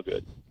it's all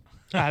good.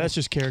 That's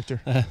just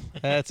character.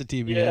 That's a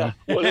TBM. Yeah,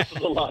 well, this is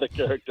a lot of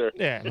character.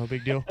 Yeah, no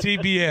big deal.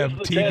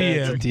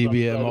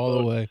 TBM all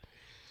the way.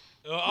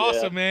 Well,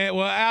 awesome, man.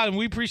 Well, Alan,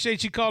 we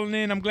appreciate you calling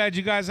in. I'm glad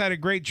you guys had a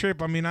great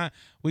trip. I mean,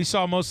 we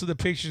saw most of the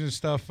pictures and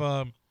stuff.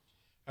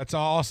 That's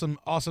an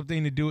awesome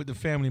thing to do with the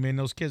family, man.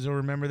 Those kids will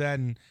remember that,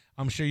 and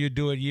I'm sure you'll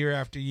do it year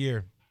after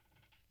year.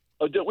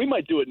 Oh, we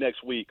might do it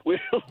next week. We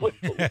were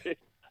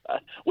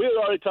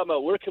already talking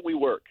about where can we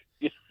work.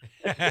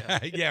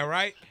 Yeah,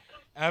 right?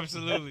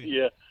 Absolutely.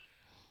 Yeah.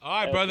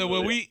 All right, brother.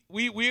 Well,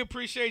 we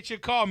appreciate your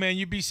call, man.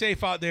 You be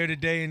safe out there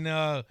today,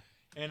 and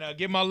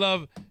give my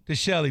love to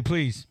Shelly,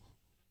 please.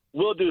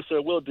 Will do, sir.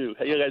 Will do.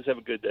 Hey, you guys have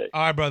a good day.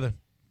 All right, brother.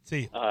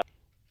 See you.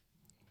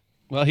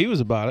 Well, he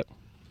was about it.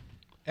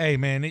 Hey,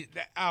 man,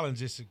 Alan's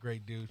just a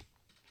great dude.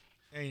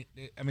 I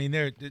mean,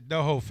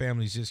 the whole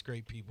family's just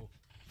great people.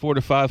 4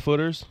 to 5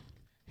 footers.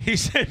 He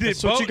said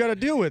that's what you got to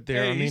deal with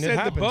there. Hey, I mean, he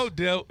said it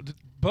the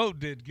boat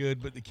did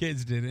good, but the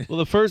kids didn't. Well,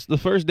 the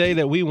first day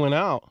that we went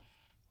out,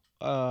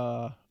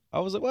 I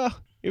was like, well,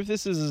 if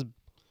this is,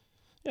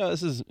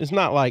 it's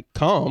not like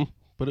calm,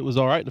 but it was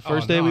all right. The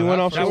first day we went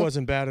offshore, that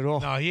wasn't bad at all.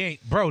 No, he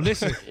ain't, bro.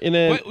 Listen, and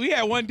then, we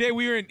had one day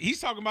he's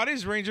talking about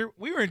his Ranger.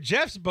 We were in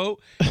Jeff's boat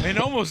in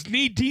almost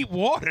knee deep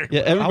water.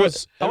 Yeah,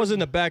 I was in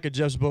the back of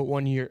Jeff's boat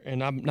one year,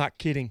 and I'm not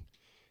kidding.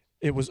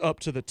 It was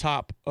up to the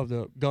top of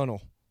the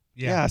gunnel.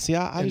 Yeah. See,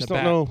 I just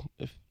don't know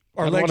if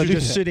our legs were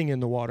just sitting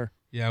in the water.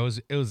 Yeah,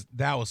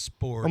 that was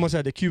sport. Almost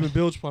had the Cuban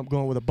bilge pump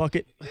going with a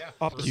bucket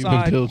off the Cuban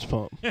side. bilge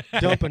pump,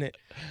 dumping it,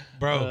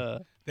 bro.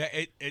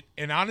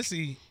 And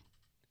honestly,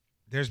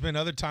 there's been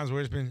other times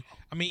where it's been.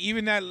 I mean,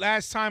 even that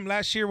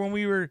last year when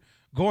we were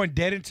going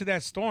dead into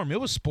that storm, it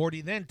was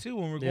sporty then too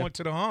when we were going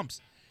to the humps.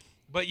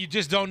 But you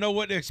just don't know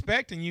what to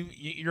expect, and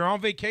you're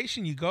on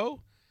vacation. You go.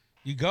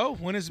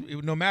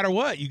 No matter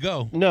what, you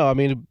go. No, I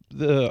mean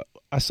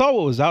I saw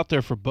what was out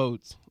there for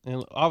boats,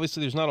 and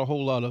obviously there's not a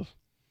whole lot of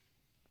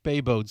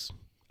bay boats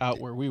out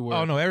where we were.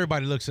 Oh no,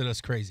 everybody looks at us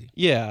crazy.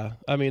 Yeah,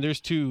 I mean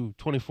there's 2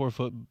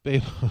 24-foot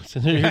bay boats,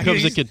 and here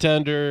comes a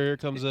contender, here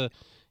comes a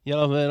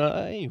Yellowman.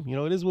 Hey,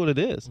 it is what it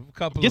is.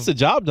 Gets the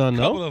job done,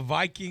 though. A couple of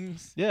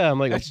Vikings. Yeah, I'm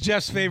like that's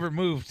Jeff's favorite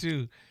move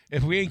too.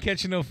 If we ain't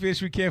catching no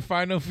fish, we can't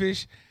find no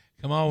fish.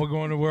 Come on, we're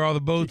going to where all the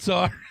boats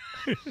are.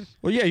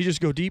 Well, yeah, you just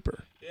go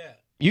deeper. Yeah.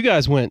 You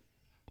guys went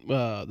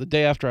the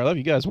day after I left.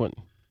 You guys went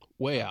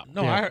way out.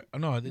 No, Yeah.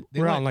 They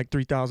we're out like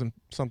 3,000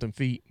 something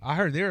feet. I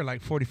heard they were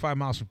like 45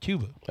 miles from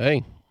Cuba.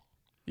 Hey.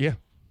 Yeah,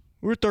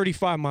 we were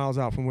 35 miles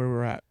out from where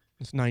we're at.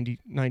 It's 90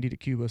 to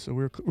Cuba, so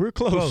we're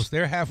close.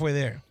 They're halfway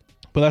there.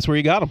 But that's where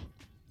you got them.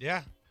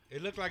 Yeah,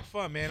 it looked like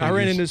fun, man. I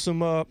ran into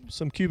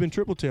some Cuban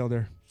triple tail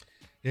there.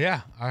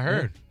 Yeah, I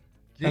heard.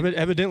 Yeah.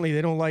 Evidently,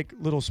 they don't like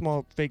little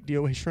small fake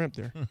DOA shrimp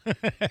there.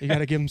 You got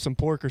to give them some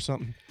pork or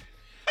something.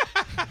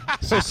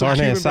 Some carne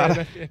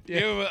asada.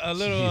 Give them a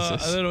little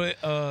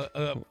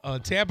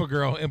Tampa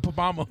girl in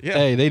Papama. Yeah.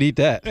 Hey, they'd eat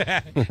that.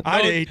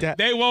 I'd ate that.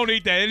 They won't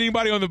eat that.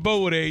 Anybody on the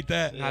boat would have ate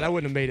that. Nah, that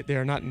wouldn't have made it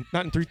there. Not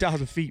in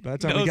 3,000 feet. By the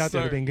time we got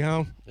there, it'd been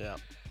gone. Yeah.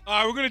 All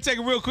right, we're going to take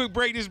a real quick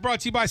break. This is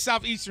brought to you by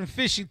Southeastern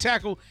Fishing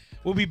Tackle.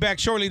 We'll be back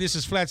shortly. This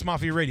is Flats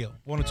Mafia Radio,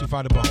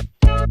 102.5 The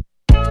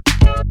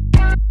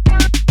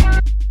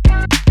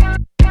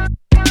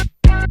Bone.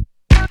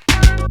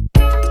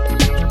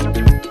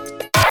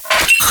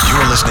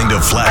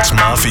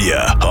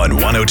 Mafia on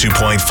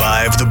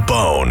 102.5 The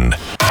Bone.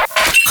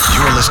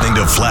 You're listening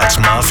to Flats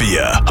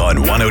Mafia on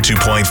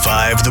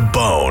 102.5 The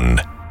Bone.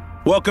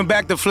 Welcome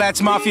back to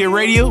Flats Mafia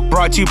Radio,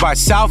 brought to you by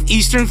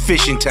Southeastern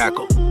Fishing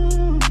Tackle.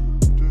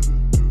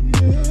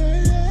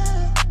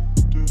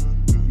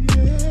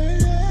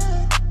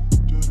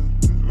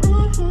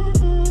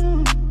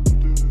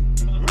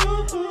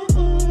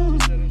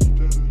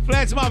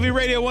 Flats Mafia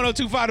Radio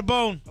 102.5 The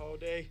Bone.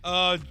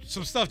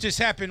 Some stuff just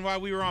happened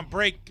while we were on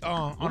break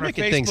on our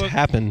making Facebook. things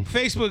happen.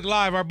 Facebook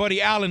Live. Our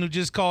buddy Allen, who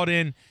just called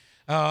in,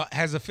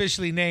 has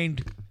officially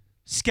named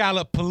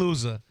Scallop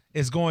Palooza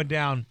is going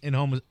down in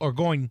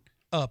going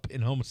up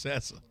in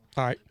Homosassa.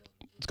 All right.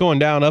 It's going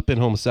down up in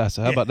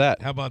Homosassa. How about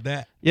that? How about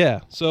that?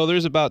 Yeah. So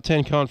there's about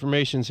 10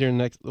 confirmations here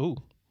next. Ooh,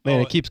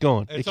 man, it keeps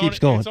going. It keeps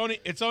going.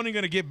 It's only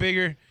going to get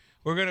bigger.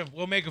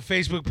 We'll make a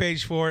Facebook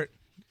page for it.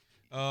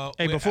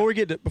 Hey, before we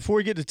get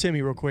to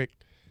Timmy, real quick,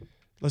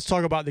 let's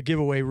talk about the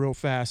giveaway real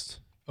fast.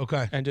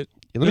 Okay. And let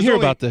me hear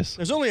about this.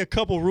 There's only a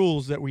couple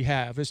rules that we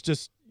have. It's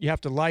just you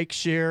have to like,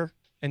 share,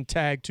 and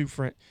tag two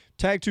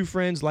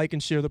friends, like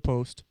and share the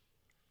post,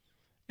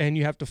 and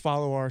you have to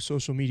follow our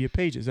social media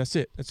pages. That's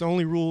it. That's the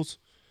only rules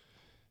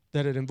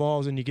that it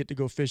involves, and you get to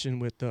go fishing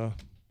with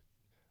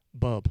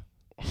Bub.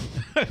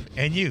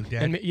 And you,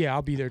 Dad. And yeah,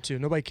 I'll be there too.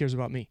 Nobody cares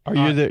about me. Are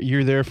you there?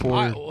 You're there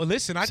for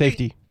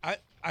safety.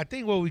 I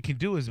think what we can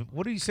do is,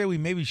 what do you say we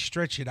maybe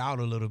stretch it out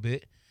a little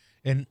bit,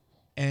 and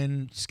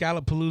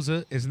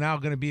Scallopalooza is now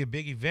going to be a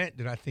big event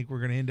that I think we're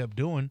going to end up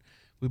doing.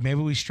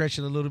 Maybe we stretch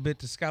it a little bit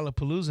to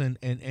Scallopalooza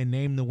and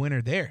name the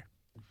winner there.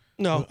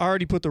 No, I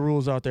already put the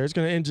rules out there. It's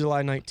going to end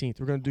July 19th.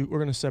 We're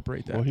going to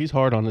separate that. Well, he's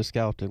hard on the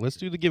scallop thing. Let's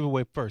do the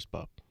giveaway first,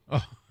 Bob.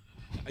 Oh,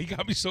 you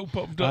got me so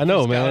pumped up. I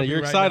know, man. You're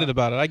excited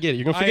about it. I get it.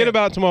 You're going to forget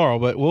about it tomorrow,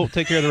 but we'll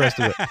take care of the rest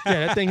of it.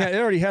 Yeah, that thing it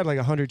already had like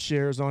 100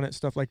 shares on it,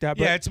 stuff like that.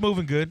 But yeah, it's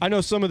moving good. I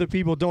know some of the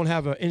people don't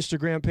have an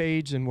Instagram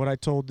page, and what I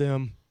told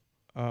them,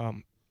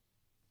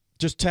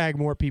 just tag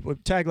more people.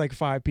 Tag like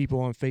 5 people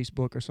on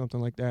Facebook or something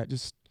like that.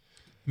 Just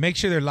make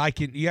sure they're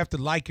liking. You have to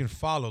like and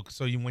follow.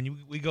 So when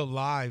we go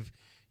live,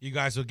 you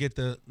guys will get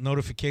the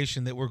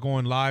notification that we're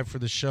going live for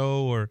the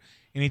show or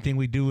anything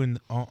we do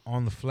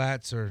on the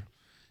flats or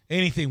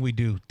anything we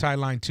do. Tie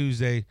Line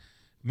Tuesday.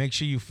 Make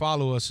sure you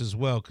follow us as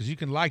well, because you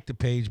can like the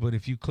page, but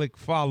if you click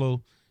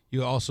follow,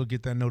 you'll also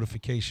get that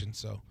notification.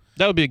 So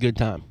that would be a good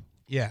time.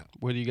 Yeah.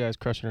 Whether you guys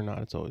crush it or not,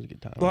 it's always a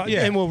good time. Well,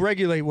 yeah. And we'll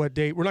regulate what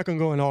date. We're not going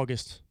to go in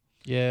August.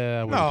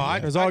 Yeah.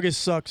 Because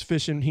August sucks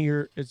fishing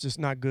here. It's just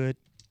not good.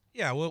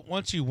 Yeah, well,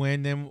 once you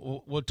win, then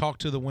we'll talk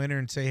to the winner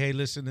and say, hey,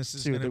 listen, this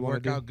is going to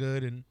work out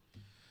good, and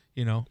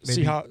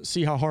maybe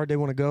see how hard they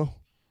want to go.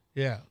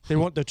 Yeah, they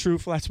want the true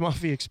Flats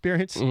Mafia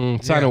experience. They're going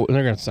to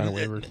sign a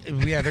waiver.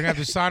 Yeah, they're going to have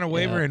to sign a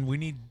waiver, and we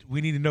need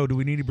to know: do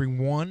we need to bring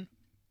 1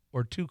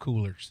 or 2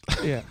 coolers?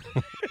 Yeah,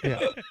 yeah.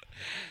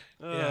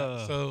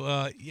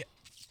 So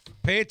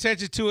pay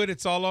attention to it.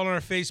 It's all on our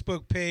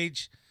Facebook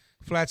page,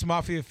 Flats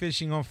Mafia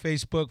Fishing on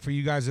Facebook. For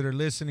you guys that are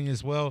listening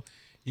as well,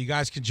 you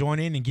guys can join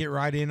in and get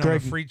right in on a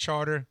free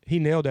charter. He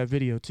nailed that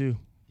video too.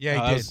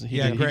 Yeah, he did. He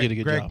did a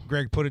good job.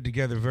 Greg put it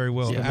together very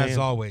well, as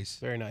always.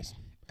 Very nice.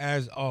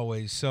 As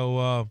always.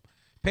 So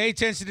pay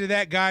attention to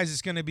that, guys.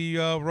 It's going to be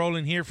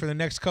rolling here for the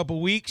next couple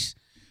weeks.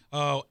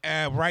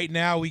 Right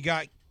now, we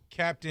got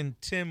Captain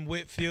Tim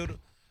Whitfield,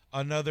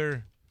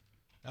 another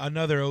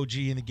OG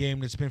in the game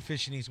that's been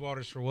fishing these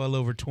waters for well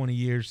over 20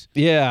 years.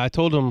 Yeah, I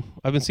told him,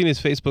 I've been seeing his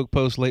Facebook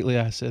post lately.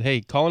 I said,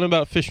 hey, calling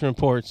about fishing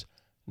reports,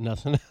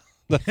 nothing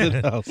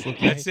else.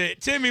 Okay? That's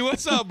it. Timmy,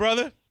 what's up,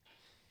 brother?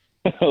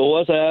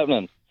 What's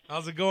happening?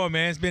 How's it going,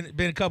 man? It's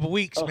been a couple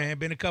weeks, man.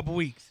 Been a couple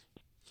weeks.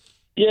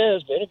 Yeah,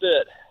 it's been a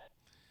bit.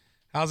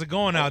 How's it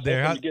going out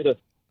there? I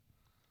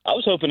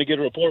was hoping to get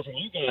a report from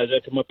you guys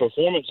after my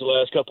performance the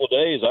last couple of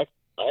days. I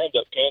ended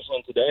up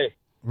canceling today.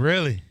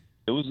 Really?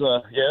 It was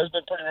it's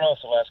been pretty rough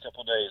the last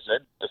couple of days.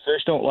 The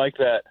fish don't like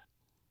that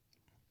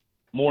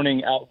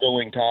morning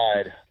outgoing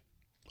tide.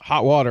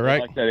 Hot water, right?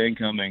 They like that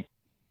incoming.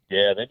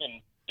 Yeah, the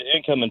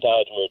incoming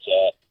tide's where it's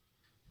at.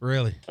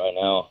 Really? Right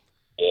now.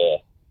 Yeah.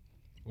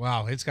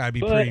 Wow, it's got to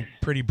be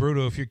pretty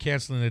brutal. If you're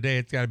canceling today,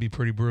 it's got to be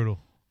pretty brutal.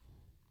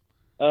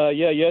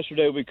 Yeah,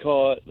 yesterday we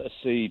caught, let's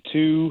see,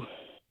 two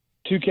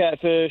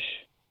catfish,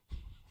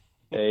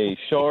 a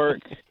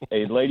shark,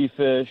 a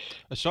ladyfish,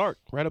 a shark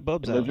right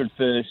above that,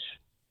 lizardfish,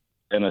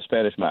 and a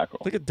Spanish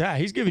mackerel. Look at that.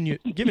 He's giving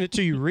it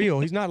to you real.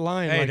 He's not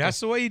lying. Hey, that's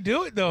the way you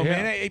do it, though,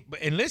 man. Hey,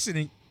 and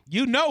listen,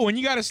 when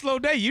you got a slow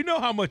day, you know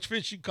how much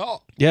fish you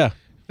caught. Yeah.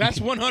 That's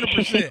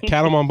 100%.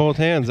 Count them on both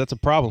hands. That's a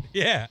problem.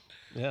 Yeah.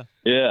 Yeah.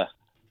 Yeah.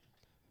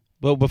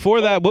 Well, before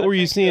that, what were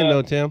you seeing,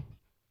 though, Tim?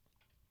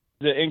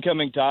 The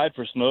incoming tide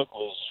for snook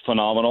was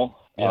phenomenal.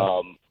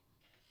 Yeah.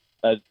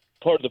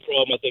 Part of the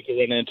problem I think we're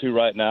running into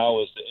right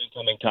now is the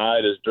incoming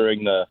tide is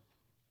during the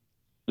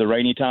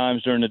rainy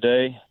times during the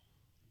day,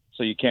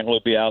 so you can't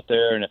really be out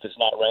there. And if it's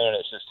not raining,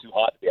 it's just too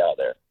hot to be out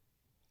there.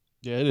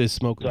 Yeah, it is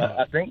smoking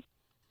hot.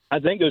 I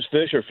think those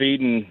fish are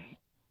feeding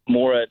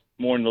more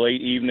in the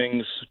late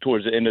evenings,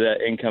 towards the end of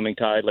that incoming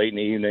tide, late in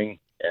the evening,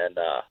 and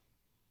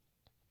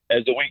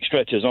as the week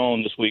stretches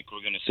on this week,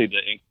 we're going to see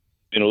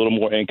a little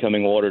more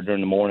incoming water during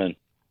the morning.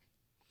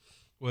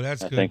 Well,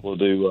 that's good. I think we'll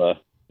be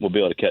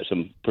able to catch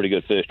some pretty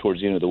good fish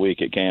towards the end of the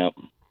week at camp.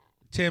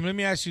 Tim, let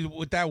me ask you,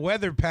 with that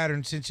weather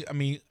pattern, since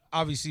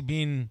obviously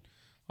being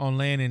on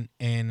land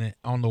and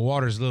on the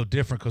water is a little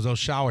different because those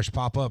showers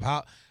pop up.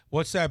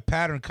 What's that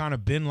pattern kind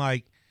of been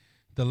like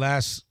the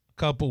last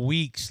couple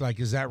weeks? Like,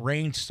 is that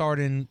rain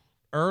starting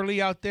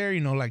early out there?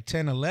 Like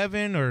 10,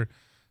 11, or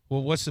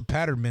what's the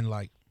pattern been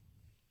like?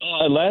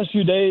 Last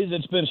few days,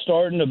 it's been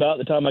starting about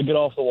the time I get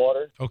off the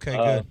water. Okay,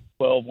 good.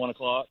 12, 1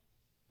 o'clock.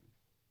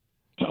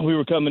 We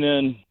were coming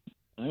in.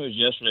 I think it was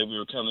yesterday we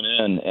were coming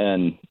in,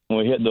 and when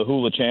we hit the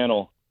Hula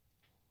Channel,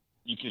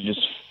 you could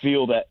just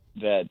feel that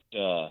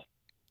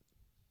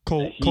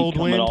cold coming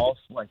wind off.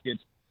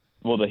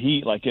 The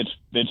heat, like it's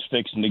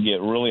fixing to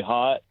get really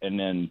hot and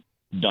then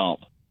dump.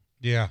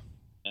 Yeah.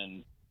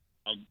 And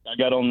I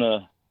got on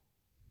the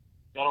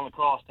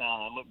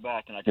crosstown. I looked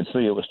back and I could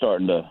see it was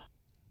starting to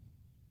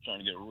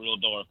get real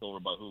dark over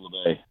by Hula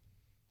Bay.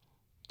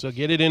 So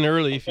get it in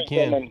early if you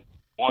can.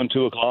 1,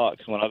 2 o'clock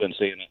is when I've been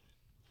seeing it.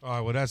 All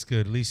right, well, that's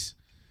good. At least,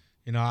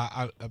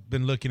 I've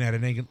been looking at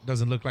it. It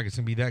doesn't look like it's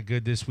going to be that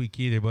good this week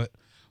either, but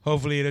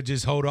hopefully it'll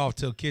just hold off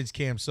till kids'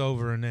 camp's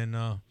over, and then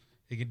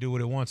it can do what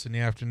it wants in the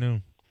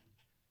afternoon.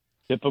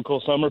 Typical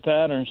summer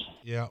patterns.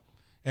 Yeah.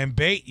 And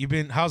bait,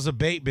 how's the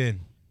bait been?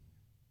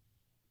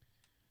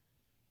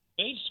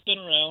 Bait's been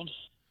around.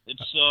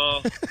 It's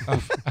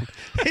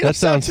that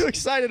sounds too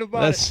excited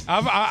about it.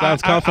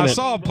 Sounds confident. I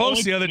saw a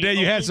post the other day.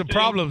 You had some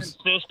problems.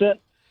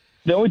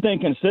 The only thing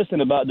consistent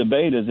about the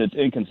bait is its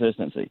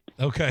inconsistency.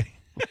 Okay.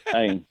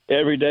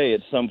 Every day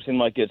it's something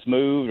like it's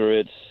moved,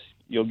 or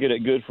you'll get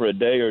it good for a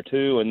day or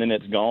two, and then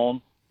it's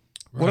gone.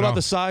 What about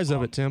the size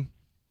of it, Tim?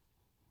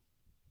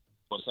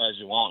 What size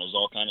you want? There's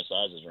all kind of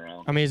sizes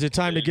around. Is it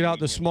time to get out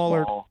the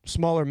smaller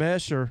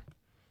mesh, or?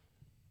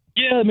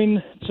 Yeah,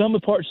 some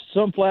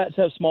flats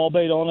have small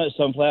bait on it.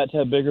 Some flats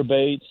have bigger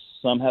baits.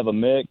 Some have a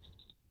mix.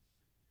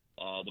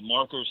 The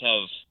markers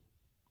have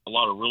a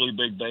lot of really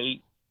big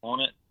bait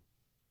on it.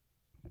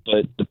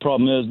 But the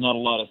problem is not a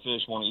lot of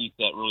fish want to eat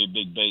that really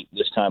big bait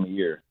this time of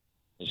year.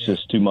 It's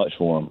just too much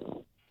for them.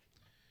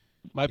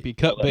 Might be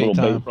cut that bait little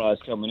time. Bait fries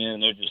coming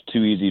in, they're just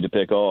too easy to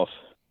pick off.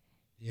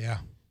 Yeah.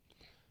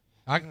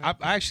 I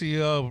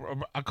actually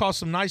I caught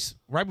some nice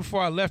right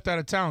before I left out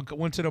of town.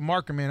 Went to the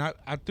market, man.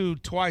 I threw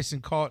twice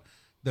and caught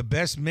the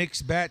best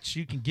mixed batch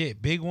you can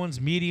get. Big ones,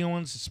 medium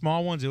ones,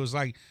 small ones. It was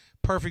like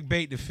perfect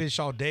bait to fish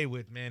all day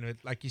with, man.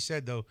 Like you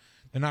said, though,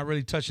 they're not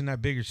really touching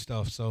that bigger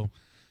stuff. So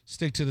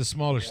stick to the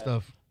smaller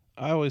stuff.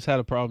 I always had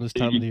a problem this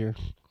time of the year.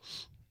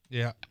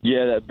 Yeah.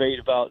 Yeah, that bait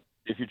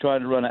if you're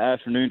trying to run an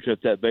afternoon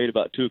trip, that bait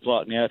about 2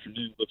 o'clock in the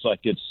afternoon looks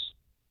like it's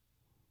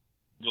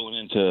going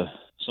into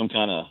some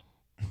kind of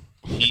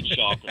heat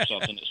shock or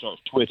something. It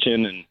starts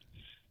twitching and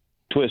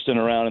twisting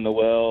around in the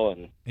well,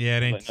 and yeah,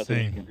 it ain't the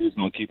same. It's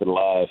going to keep it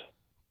alive.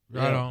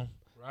 Right on.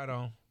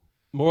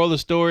 Moral of the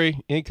story: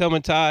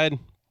 incoming tide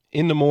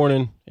in the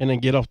morning, and then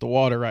get off the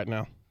water right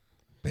now.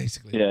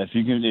 Basically. Yeah,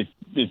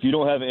 if you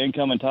don't have an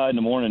incoming tide in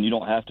the morning, you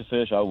don't have to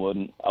fish. I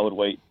wouldn't. I would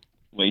wait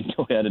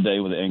until we had a day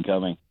with the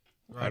incoming.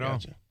 Right on.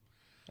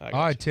 All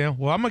right, Tim.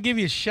 Well, I'm gonna give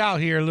you a shout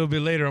here a little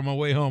bit later on my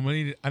way home.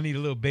 I need a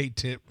little bait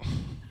tip. All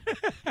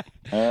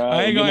right,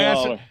 I ain't gonna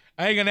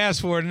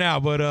ask for it now,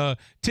 but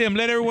Tim,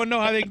 let everyone know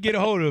how they can get a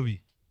hold of you.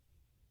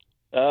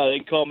 They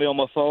can call me on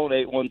my phone,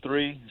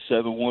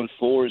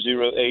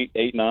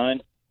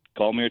 813-714-0889.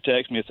 Call me or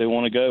text me if they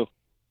want to go.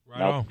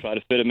 Right I'll try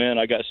to fit them in.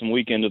 I got some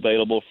weekends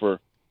available for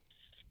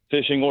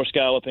fishing or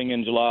scalloping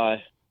in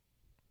July.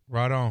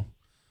 Right on.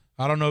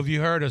 I don't know if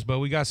you heard us, but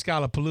we got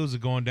Scallopalooza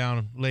going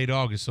down late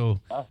August.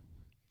 So I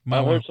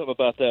heard something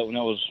about that when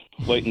I was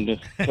waiting to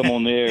come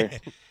on the air.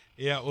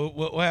 Yeah,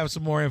 we'll have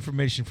some more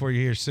information for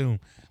you here soon.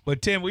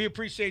 But, Tim, we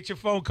appreciate your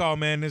phone call,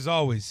 man, as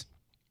always.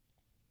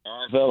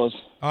 All right, fellas.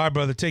 All right,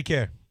 brother. Take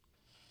care.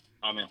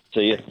 All right, man.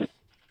 See you.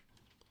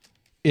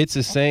 It's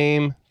the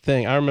same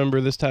thing. I remember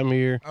this time of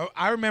year.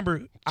 I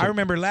remember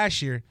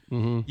last year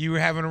you were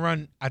having a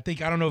run. I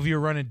don't know if you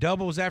were running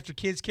doubles after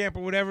kids camp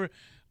or whatever,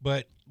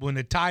 but when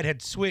the tide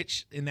had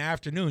switched in the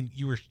afternoon,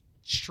 you were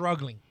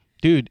struggling.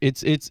 Dude,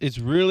 it's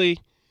really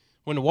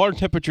when the water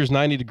temperature is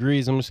 90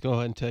 degrees. I'm just going to go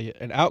ahead and tell you,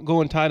 an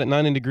outgoing tide at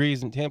 90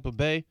 degrees in Tampa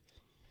Bay.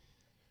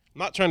 I'm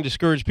not trying to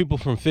discourage people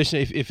from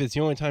fishing. If it's the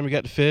only time you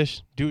got to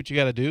fish, do what you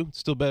got to do. It's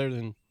still better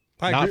than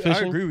not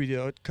fishing. I agree with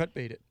you. Cut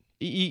bait it.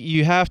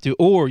 You have to,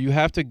 or you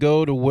have to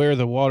go to where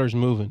the water's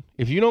moving.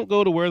 If you don't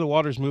go to where the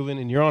water's moving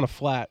and you're on a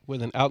flat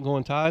with an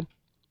outgoing tide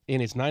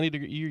and it's 90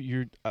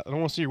 degrees, I don't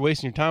want to say you're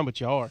wasting your time,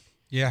 but you are.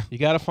 Yeah. You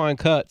got to find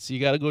cuts.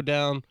 You got to go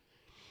down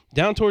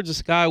towards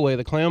the Skyway,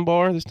 the clam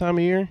bar this time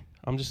of year.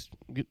 I'm just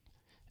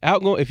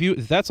outgoing.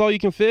 If that's all you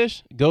can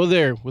fish, go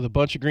there with a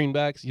bunch of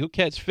greenbacks. You'll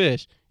catch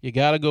fish. You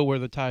got to go where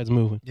the tide's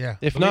moving. Yeah.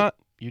 If not,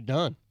 you're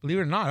done. Believe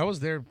it or not, I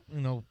was there, I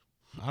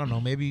don't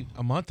know, maybe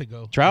a month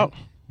ago. Trout?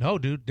 No,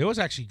 dude. There was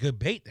actually good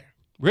bait there.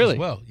 Really? As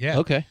well, yeah.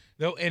 Okay.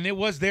 And it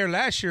was there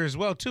last year as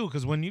well, too,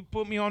 because when you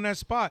put me on that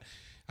spot,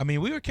 we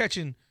were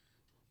catching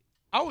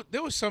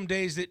there was some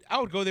days that I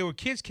would go there with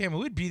kids came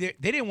and we'd be there.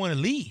 They didn't want to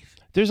leave.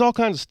 There's all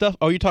kinds of stuff.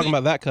 Oh, you're talking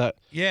about that cut?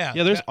 Yeah.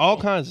 Yeah, there's all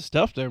kinds of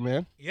stuff there,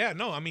 man. Yeah,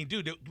 no, I mean,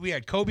 dude, we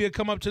had cobia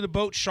come up to the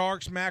boat,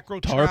 sharks, mackerel,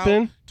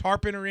 Tarpon. trout.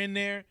 Tarpon are in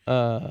there.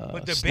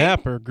 But the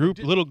snapper,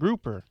 little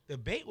grouper. The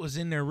bait was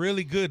in there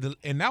really good,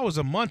 and that was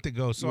a month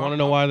ago. So you want to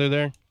know why they're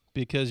there?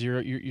 Because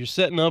you're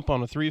setting up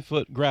on a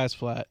 3-foot grass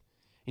flat,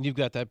 and you've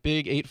got that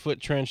big 8-foot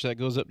trench that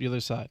goes up the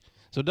other side.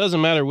 So it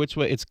doesn't matter which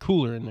way, it's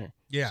cooler in there.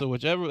 Yeah. So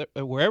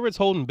wherever it's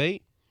holding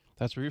bait,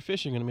 that's where you're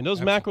fishing. I mean, those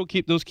mackerel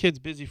keep those kids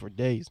busy for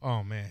days.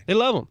 Oh man, they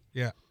love them.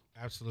 Yeah,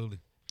 absolutely.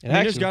 And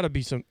there's got to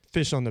be some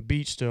fish on the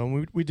beach still.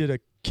 And we did a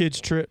kids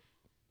trip,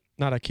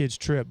 not a kids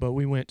trip, but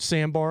we went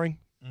sandbarring,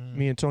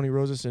 me and Tony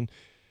Rosas, and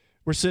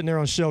we're sitting there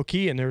on Shell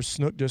Key, and there's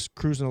snook just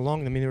cruising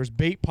along. I mean, there was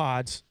bait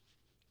pods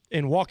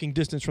in walking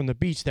distance from the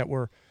beach that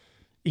were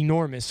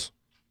enormous,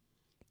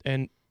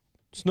 and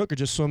snook are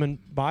just swimming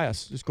by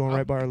us, just going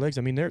right by our legs.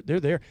 I mean, they're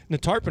there, and the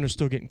tarpon are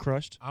still getting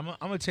crushed. I'm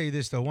gonna tell you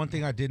this though. One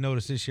thing I did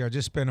notice this year, I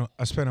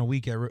spent a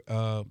week at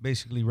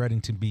basically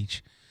Reddington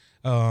Beach,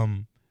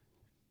 and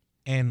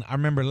I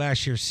remember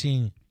last year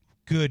seeing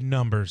good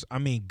numbers. I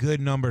mean, good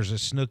numbers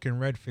of snook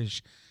and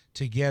redfish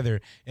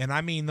together, and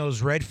I mean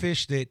those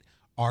redfish that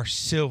are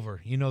silver.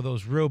 You know,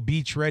 those real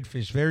beach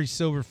redfish, very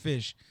silver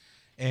fish,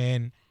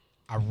 and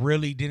I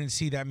really didn't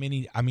see that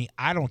many. I mean,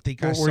 I don't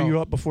think I saw. Were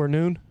you up before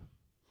noon?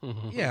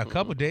 Yeah, a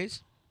couple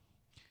days.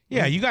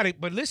 Yeah, you got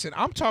it. But listen,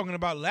 I'm talking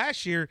about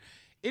last year.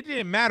 It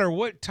didn't matter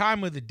what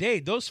time of the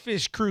day. Those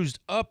fish cruised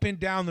up and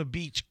down the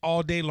beach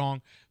all day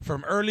long,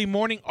 from early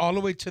morning all the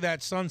way to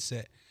that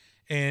sunset.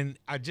 And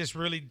I just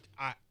really,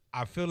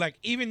 I feel like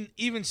even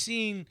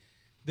seeing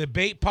the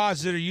bait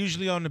pods that are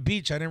usually on the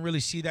beach, I didn't really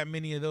see that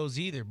many of those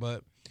either.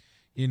 But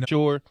you know,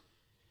 sure,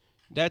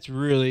 that's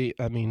really.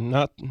 I mean,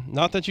 not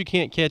that you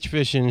can't catch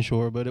fish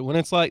inshore, but when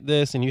it's like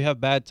this and you have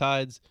bad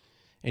tides.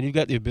 And you've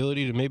got the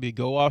ability to maybe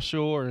go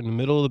offshore in the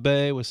middle of the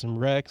bay with some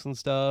wrecks and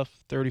stuff,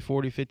 30,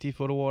 40, 50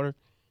 foot of water.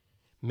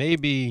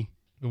 Maybe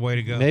the way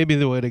to go. Maybe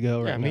the way to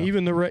go right I mean, now.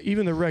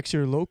 even the wrecks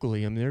here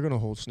locally, I mean, they're going to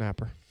hold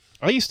snapper.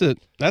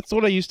 That's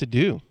what I used to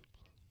do.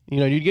 You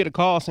know, you'd get a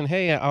call saying,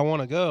 hey, I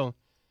want to go.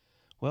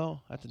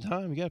 Well, at the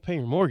time, you got to pay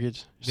your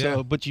mortgage.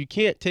 Yeah. But you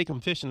can't take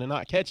them fishing and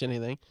not catch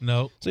anything.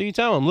 No. So you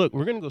tell them, look,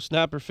 we're going to go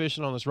snapper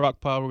fishing on this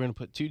rock pile. We're going to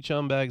put 2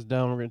 chum bags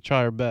down. We're going to try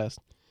our best.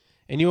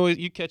 And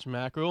you catch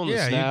mackerel and the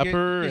snapper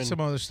you get and some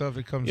other stuff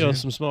that comes in.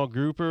 Some small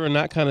grouper and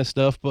that kind of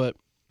stuff. But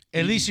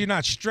at least you're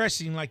not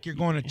stressing like you're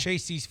going to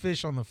chase these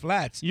fish on the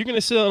flats. You're going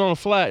to sit on a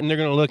flat and they're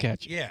going to look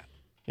at you. Yeah.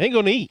 You ain't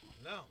going to eat.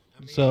 No. I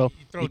mean, so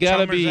you got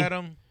to be, at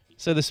them.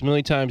 said this a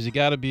million times, you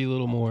got to be a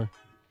little more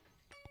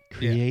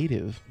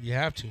creative. Yeah. You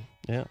have to.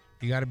 Yeah.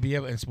 You got to be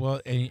able as well.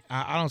 And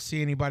I don't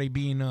see anybody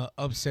being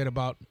upset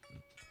about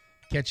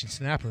catching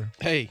snapper.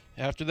 Hey,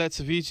 after that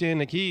ceviche in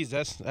the Keys,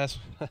 that's.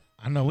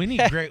 I know we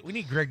need Greg. We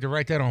need Greg to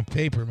write that on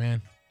paper,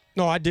 man.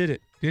 No, I did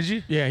it. Did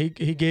you? Yeah, he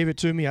gave it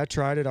to me. I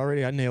tried it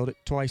already. I nailed it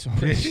twice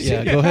already.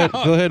 Yeah, go ahead.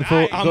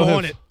 I'm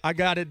on it. I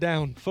got it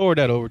down. Forward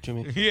that over to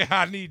me. Yeah,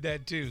 I need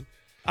that too.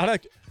 I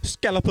like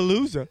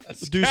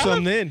Scallopalooza. Do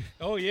something then.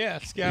 Oh yeah,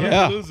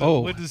 Scallopalooza. Yeah.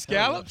 Oh. With the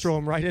scallops. Throw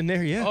them right in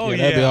there. Yeah. Oh yeah,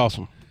 that'd be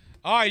awesome.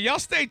 All right, y'all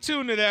stay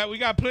tuned to that. We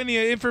got plenty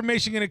of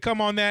information going to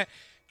come on that.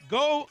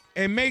 Go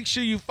and make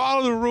sure you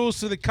follow the rules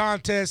to the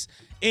contest.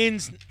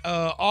 Ends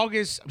July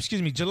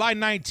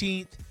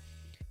 19th.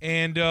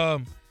 And,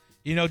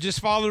 just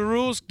follow the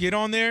rules. Get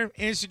on there,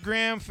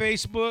 Instagram,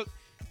 Facebook,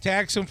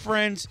 tag some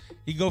friends.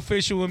 You go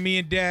fishing with me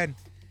and Dad.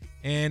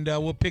 And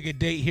we'll pick a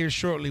date here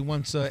shortly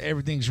once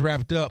everything's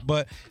wrapped up.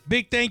 But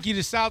big thank you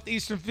to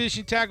Southeastern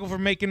Fishing Tackle for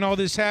making all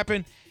this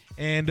happen.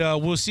 And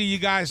we'll see you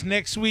guys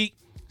next week.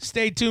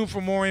 Stay tuned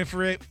for more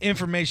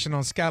information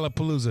on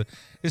Scallopalooza.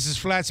 This is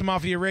Flats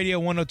Mafia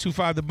Radio,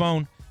 102.5 The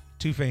Bone,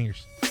 2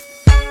 Fingers.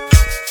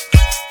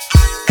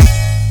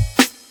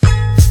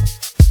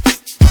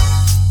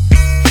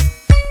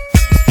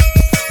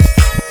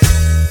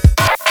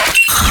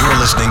 You're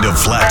listening to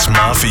Flats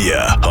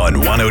Mafia on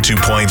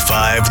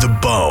 102.5 The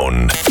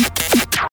Bone.